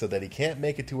Alexa that he can't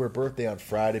make it to her birthday on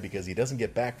Friday because he doesn't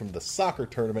get back from the soccer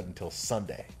tournament until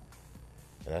Sunday.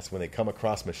 And that's when they come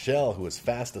across Michelle, who is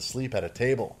fast asleep at a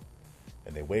table.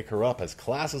 And they wake her up as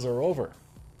classes are over.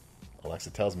 Alexa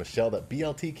tells Michelle that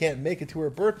BLT can't make it to her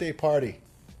birthday party.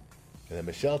 And then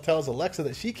Michelle tells Alexa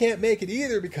that she can't make it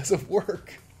either because of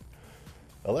work.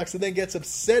 Alexa then gets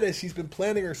upset as she's been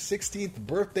planning her 16th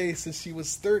birthday since she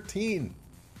was 13.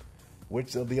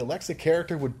 Which the Alexa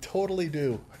character would totally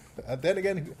do. Then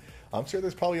again, I'm sure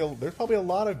there's probably a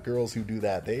lot of girls who do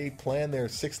that. They plan their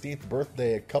 16th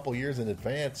birthday a couple years in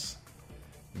advance.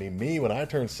 I mean, me, when I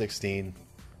turned 16,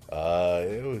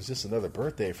 it was just another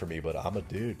birthday for me, but I'm a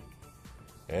dude.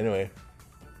 Anyway,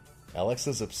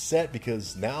 Alexa's upset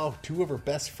because now two of her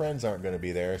best friends aren't going to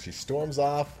be there. She storms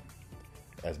off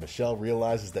as Michelle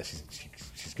realizes that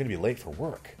she's going to be late for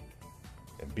work.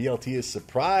 And BLT is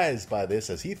surprised by this,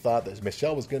 as he thought that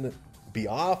Michelle was going to be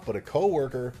off, but a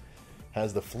co-worker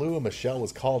has the flu and Michelle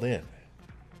was called in.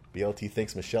 BLT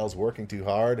thinks Michelle's working too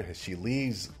hard as she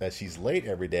leaves, as she's late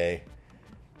every day.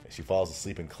 She falls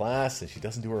asleep in class and she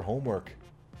doesn't do her homework.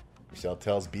 Michelle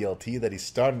tells BLT that he's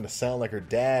starting to sound like her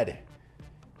dad.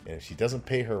 And if she doesn't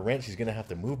pay her rent, she's going to have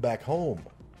to move back home.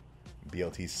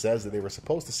 BLT says that they were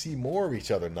supposed to see more of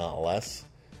each other, not less.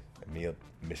 And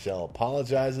Michelle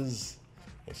apologizes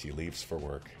and she leaves for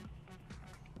work.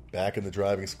 Back in the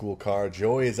driving school car,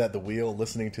 Joey is at the wheel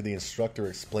listening to the instructor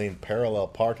explain parallel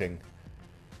parking.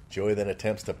 Joey then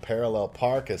attempts to parallel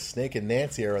park as Snake and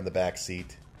Nancy are in the back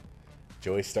seat.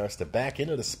 Joey starts to back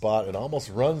into the spot and almost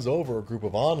runs over a group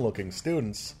of onlooking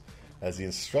students as the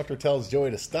instructor tells Joey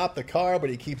to stop the car,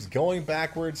 but he keeps going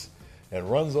backwards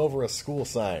and runs over a school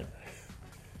sign.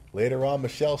 Later on,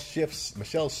 Michelle's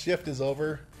shift is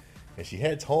over and she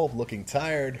heads home looking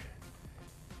tired.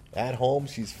 At home,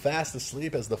 she's fast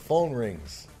asleep as the phone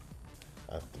rings.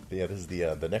 This is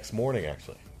the next morning,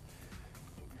 actually.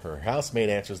 Her housemate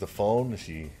answers the phone,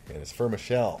 and it's for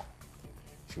Michelle.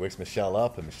 She wakes Michelle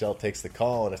up, and Michelle takes the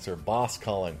call, and it's her boss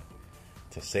calling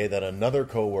to say that another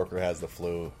coworker has the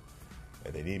flu,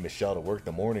 and they need Michelle to work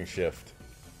the morning shift.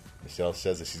 Michelle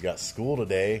says that she's got school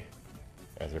today,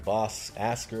 as her boss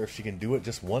asks her if she can do it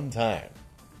just one time,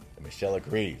 and Michelle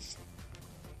agrees.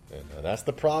 And that's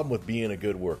the problem with being a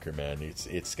good worker, man.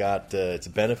 It's got its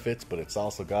benefits, but it's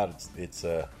also got its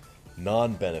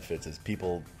non-benefits, as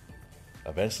people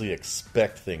eventually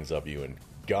expect things of you, and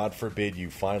God forbid you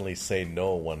finally say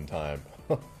no one time.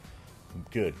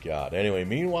 Good God. Anyway,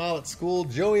 meanwhile at school,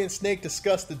 Joey and Snake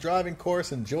discuss the driving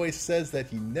course, and Joey says that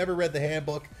he never read the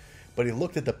handbook, but he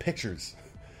looked at the pictures.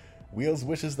 Wheels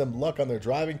wishes them luck on their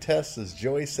driving tests, as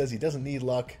Joey says he doesn't need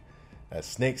luck, as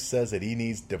Snake says that he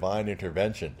needs divine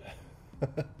intervention.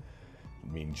 I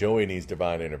mean, Joey needs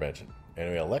divine intervention.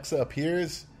 Anyway, Alexa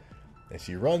appears, and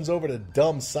she runs over to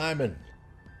dumb Simon.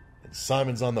 And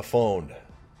Simon's on the phone.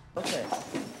 Okay.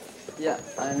 Yeah,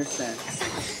 I understand.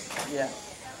 Yeah.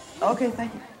 Okay,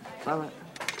 thank you. Bye-bye.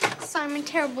 Simon,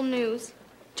 terrible news.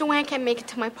 Joanne can't make it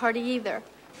to my party either.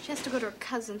 She has to go to her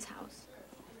cousin's house.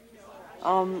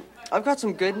 I've got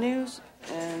some good news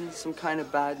and some kind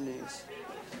of bad news.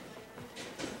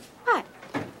 What?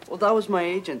 Well, that was my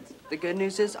agent. The good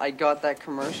news is I got that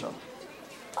commercial.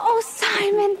 Oh,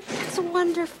 Simon, that's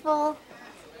wonderful.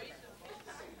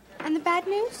 And the bad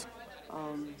news?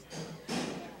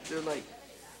 They're like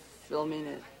filming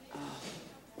it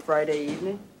Friday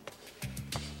evening.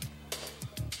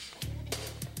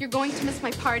 You're going to miss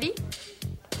my party?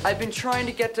 I've been trying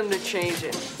to get them to change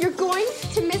it. You're going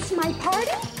to miss my party?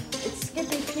 It's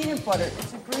skipping peanut butter.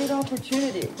 It's a great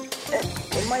opportunity.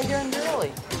 It might end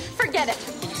early. Forget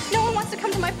it. No one wants to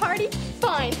come to my party?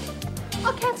 Fine.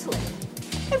 I'll cancel it.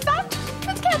 In fact,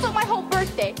 let's cancel my whole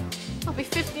birthday. I'll be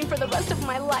 15 for the rest of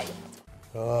my life.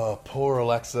 Oh, poor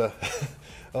Alexa.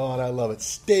 Oh, and I love it.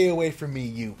 Stay away from me,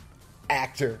 you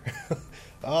actor.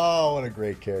 Oh, what a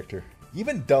great character.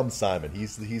 Even dumb Simon.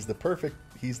 He's the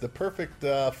perfect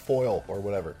foil, or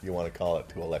whatever you want to call it,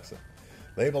 to Alexa.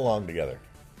 They belong together.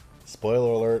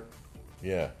 Spoiler alert.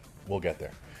 Yeah, we'll get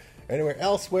there. Anyway,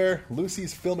 elsewhere,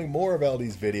 Lucy's filming more of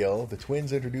LD's video. The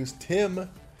twins introduce Tim,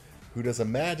 who does a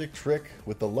magic trick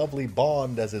with the lovely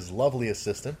Bond as his lovely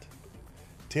assistant.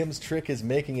 Tim's trick is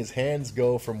making his hands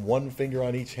go from one finger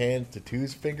on each hand to two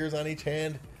fingers on each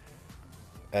hand,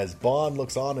 as Bond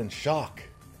looks on in shock.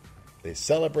 They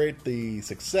celebrate the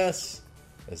success,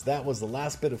 as that was the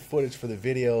last bit of footage for the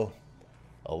video.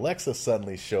 Alexa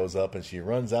suddenly shows up, and she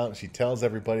runs out and she tells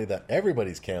everybody that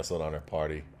everybody's canceled on her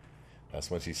party. That's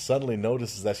when she suddenly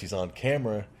notices that she's on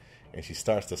camera, and she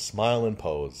starts to smile and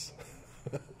pose.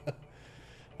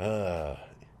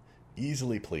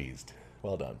 Easily pleased.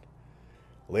 Well done.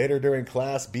 Later during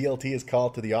class, BLT is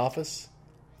called to the office,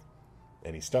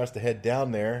 and he starts to head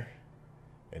down there,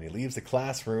 and he leaves the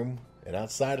classroom, and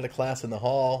outside of the class in the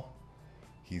hall,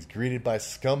 he's greeted by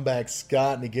Scumbag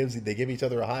Scott, and they give each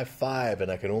other a high five, and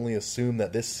I can only assume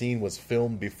that this scene was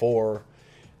filmed before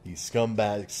the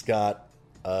Scumbag Scott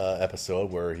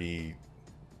episode where he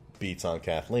beats on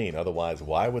Kathleen. Otherwise,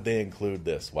 why would they include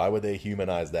this? Why would they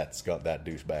humanize that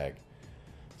douchebag?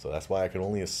 So that's why I can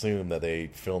only assume that they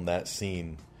filmed that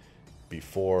scene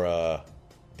before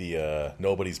the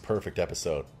Nobody's Perfect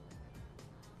episode.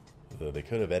 They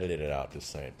could have edited it out, just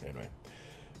saying. Anyway,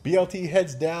 BLT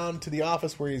heads down to the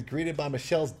office where he's greeted by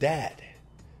Michelle's dad.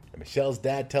 And Michelle's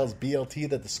dad tells BLT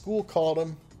that the school called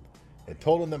him and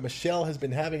told him that Michelle has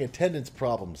been having attendance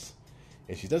problems,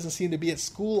 and she doesn't seem to be at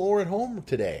school or at home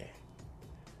today.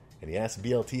 And he asks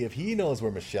BLT if he knows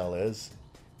where Michelle is,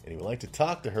 and he would like to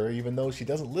talk to her even though she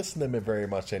doesn't listen to him very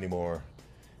much anymore.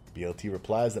 BLT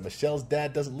replies that Michelle's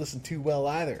dad doesn't listen too well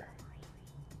either.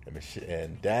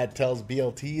 And Dad tells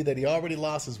BLT that he already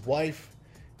lost his wife,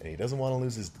 and he doesn't want to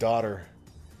lose his daughter,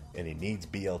 and he needs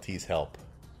BLT's help.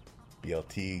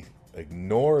 BLT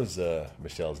ignores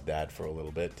Michelle's dad for a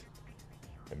little bit,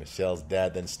 and Michelle's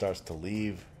dad then starts to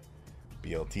leave.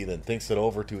 BLT then thinks it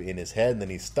over in his head, and then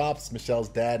he stops Michelle's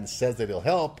dad and says that he'll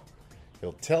help.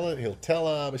 He'll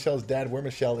tell Michelle's dad where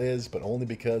Michelle is, but only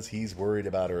because he's worried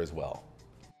about her as well.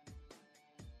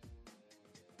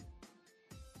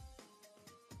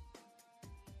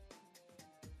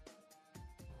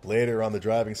 Later on the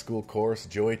driving school course,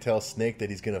 Joey tells Snake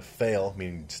that he's going to fail,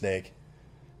 meaning Snake,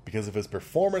 because of his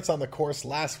performance on the course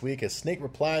last week, as Snake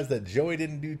replies that Joey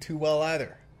didn't do too well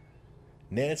either.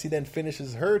 Nancy then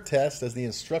finishes her test as the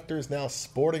instructor is now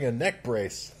sporting a neck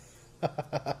brace.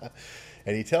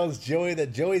 And he tells Joey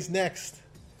that Joey's next,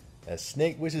 as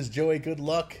Snake wishes Joey good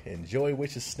luck and Joey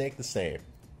wishes Snake the same.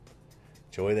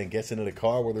 Joey then gets into the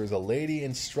car where there's a lady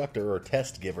instructor or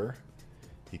test giver.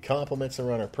 He compliments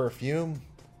her on her perfume,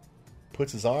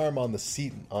 puts his arm on the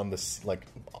seat, like,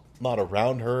 not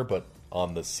around her, but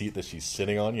on the seat that she's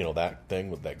sitting on, you know, that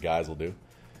thing that guys will do.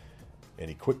 And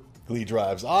he quickly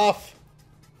drives off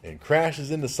and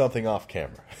crashes into something off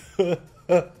camera.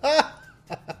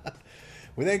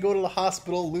 We then go to the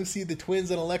hospital. Lucy, the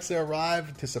twins, and Alexa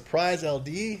arrive to surprise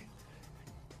LD.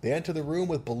 They enter the room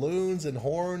with balloons and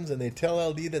horns, and they tell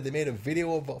LD that they made a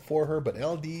video for her, but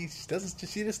LD, she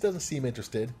just doesn't seem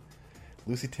interested.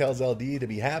 Lucy tells LD to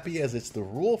be happy as it's the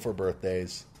rule for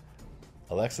birthdays.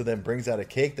 Alexa then brings out a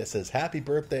cake that says happy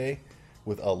birthday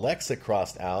with Alexa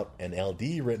crossed out and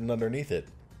LD written underneath it.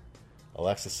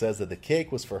 Alexa says that the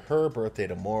cake was for her birthday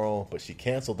tomorrow, but she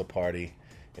canceled the party,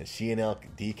 and she and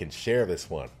LD can share this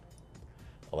one.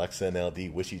 Alexa and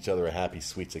LD wish each other a happy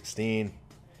sweet 16,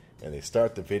 and they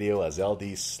start the video as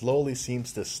LD slowly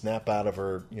seems to snap out of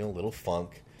her, little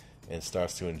funk and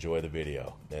starts to enjoy the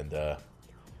video. And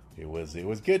it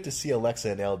was good to see Alexa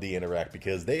and LD interact,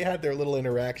 because they had their little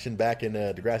interaction back in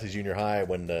Degrassi Junior High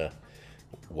when,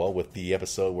 with the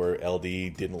episode where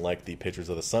LD didn't like the pictures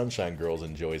of the Sunshine Girls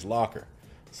in Joey's locker.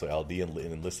 So LD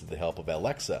enlisted the help of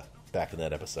Alexa back in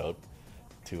that episode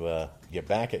to get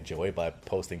back at Joey by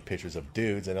posting pictures of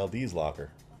dudes in LD's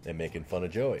locker and making fun of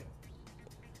Joey.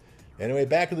 Anyway,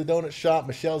 back at the donut shop,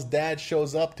 Michelle's dad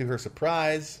shows up to her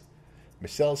surprise.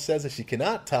 Michelle says that she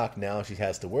cannot talk now, she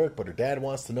has to work, but her dad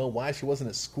wants to know why she wasn't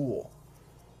at school.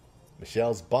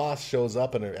 Michelle's boss shows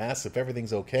up and asks if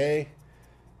everything's okay,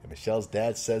 and Michelle's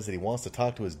dad says that he wants to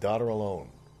talk to his daughter alone.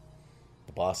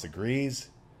 The boss agrees,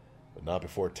 but not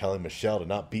before telling Michelle to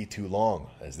not be too long,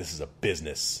 as this is a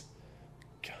business.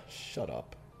 God, shut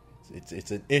up.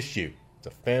 It's an issue. It's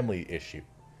a family issue.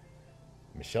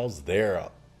 Michelle's there.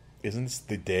 Isn't this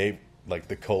the day, like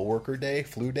the co-worker day,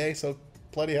 flu day? So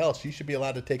bloody hell, she should be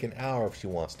allowed to take an hour if she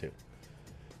wants to.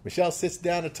 Michelle sits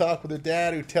down to talk with her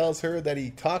dad, who tells her that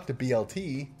he talked to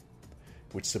BLT,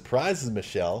 which surprises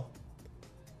Michelle.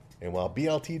 And while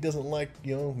BLT doesn't like,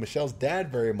 Michelle's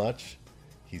dad very much,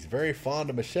 he's very fond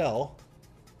of Michelle.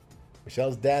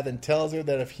 Michelle's dad then tells her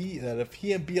that if he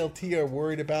and BLT are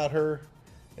worried about her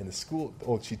in the school,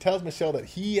 she tells Michelle that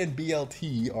he and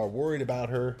BLT are worried about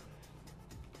her,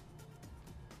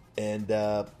 and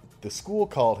the school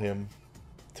called him,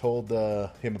 told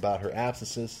him about her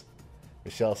absences.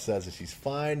 Michelle says that she's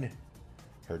fine.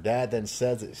 Her dad then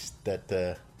says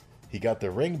that he got the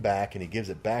ring back and he gives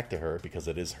it back to her because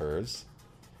it is hers.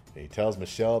 And he tells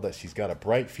Michelle that she's got a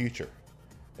bright future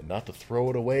and not to throw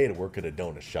it away to work at a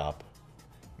donut shop.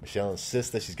 Michelle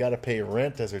insists that she's got to pay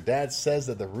rent, as her dad says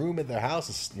that the room in their house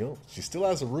is, she still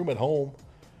has a room at home.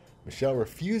 Michelle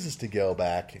refuses to go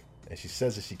back, and she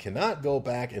says that she cannot go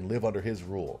back and live under his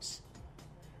rules.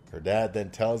 Her dad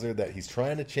then tells her that he's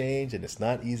trying to change and it's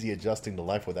not easy adjusting to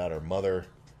life without her mother,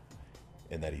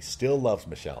 and that he still loves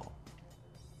Michelle.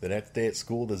 The next day at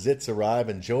school, the Zits arrive,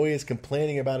 and Joey is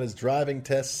complaining about his driving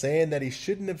test, saying that he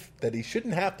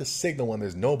shouldn't have to signal when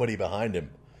there's nobody behind him,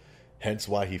 hence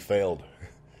why he failed.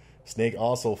 Snake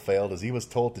also failed, as he was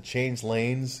told to change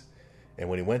lanes, and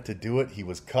when he went to do it, he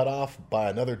was cut off by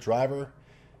another driver,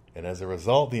 and as a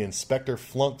result, the inspector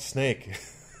flunked Snake.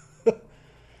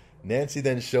 Nancy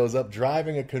then shows up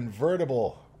driving a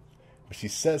convertible. She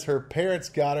says her parents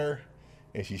got her,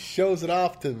 and she shows it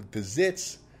off to the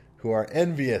Zits, who are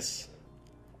envious.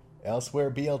 Elsewhere,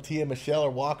 BLT and Michelle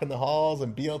are walking the halls,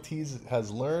 and BLT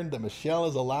has learned that Michelle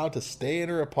is allowed to stay in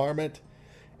her apartment,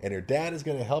 and her dad is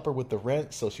going to help her with the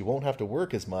rent so she won't have to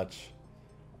work as much.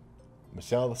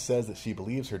 Michelle says that she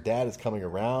believes her dad is coming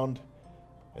around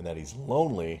and that he's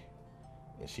lonely,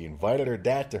 and she invited her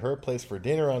dad to her place for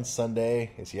dinner on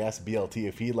Sunday, and she asked BLT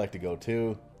if he'd like to go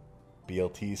too.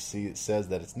 BLT says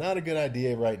that it's not a good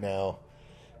idea right now,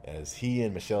 as he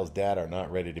and Michelle's dad are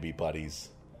not ready to be buddies.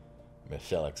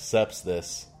 Michelle accepts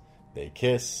this, they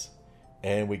kiss,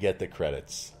 and we get the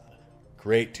credits.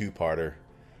 Great two-parter.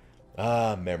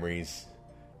 Memories.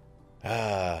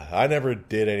 I never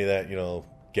did any of that,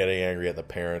 getting angry at the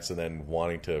parents and then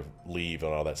wanting to leave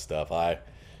and all that stuff.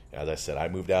 As I said, I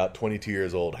moved out 22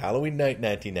 years old, Halloween night,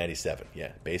 1997.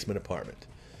 Yeah, basement apartment.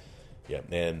 Yeah,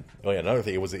 and another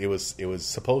thing, it was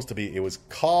supposed to be, it was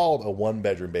called a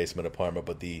one-bedroom basement apartment,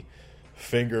 but the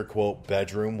finger quote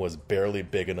bedroom was barely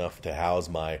big enough to house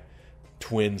my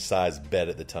twin-sized bed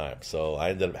at the time. So I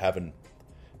ended up having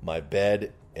my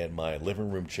bed and my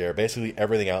living room chair, basically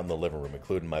everything out in the living room,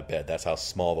 including my bed. That's how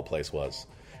small the place was.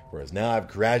 Whereas now I've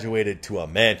graduated to a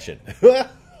mansion.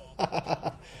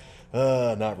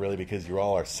 Not really, because you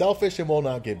all are selfish and will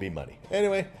not give me money.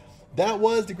 Anyway, that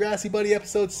was Degrassi Buddy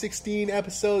episode 16,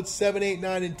 episodes 7, 8,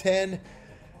 9, and 10.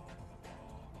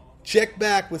 Check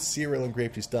back with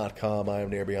cerealandgrapejuice.com. I am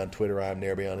Nairby on Twitter. I am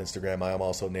Nairby on Instagram. I am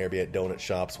also Nairby at Donut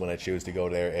Shops when I choose to go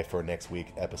there for next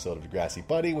week episode of Degrassi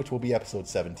Buddy, which will be episode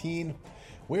 17,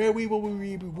 where we will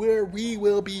be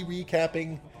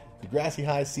recapping Degrassi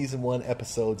High Season 1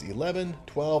 episodes 11,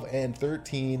 12, and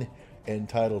 13,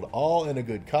 entitled All in a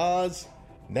Good Cause,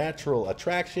 Natural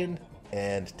Attraction,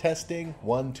 and Testing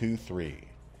 1, 2, 3.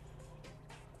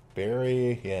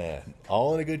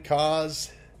 All in a Good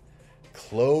Cause,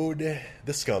 Claude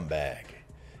the Scumbag.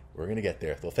 We're going to get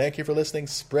there. So thank you for listening.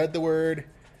 Spread the word.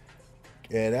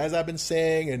 And as I've been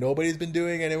saying, and nobody's been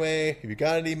doing anyway, if you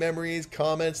got any memories,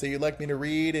 comments that you'd like me to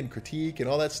read and critique and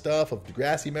all that stuff of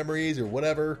Degrassi memories or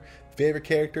whatever, favorite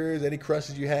characters, any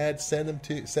crushes you had, send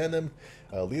them.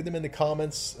 Leave them in the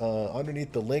comments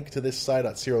underneath the link to this site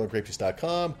at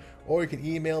cerealandgrapejuice.com, or you can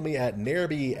email me at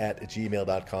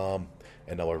nairby@gmail.com,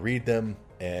 and I'll read them,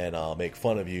 and I'll make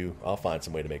fun of you. I'll find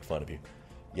some way to make fun of you.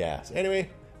 Yeah, so anyway,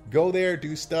 go there,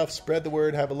 do stuff, spread the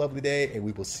word, have a lovely day, and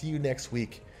we will see you next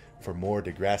week for more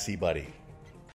Degrassi Buddy.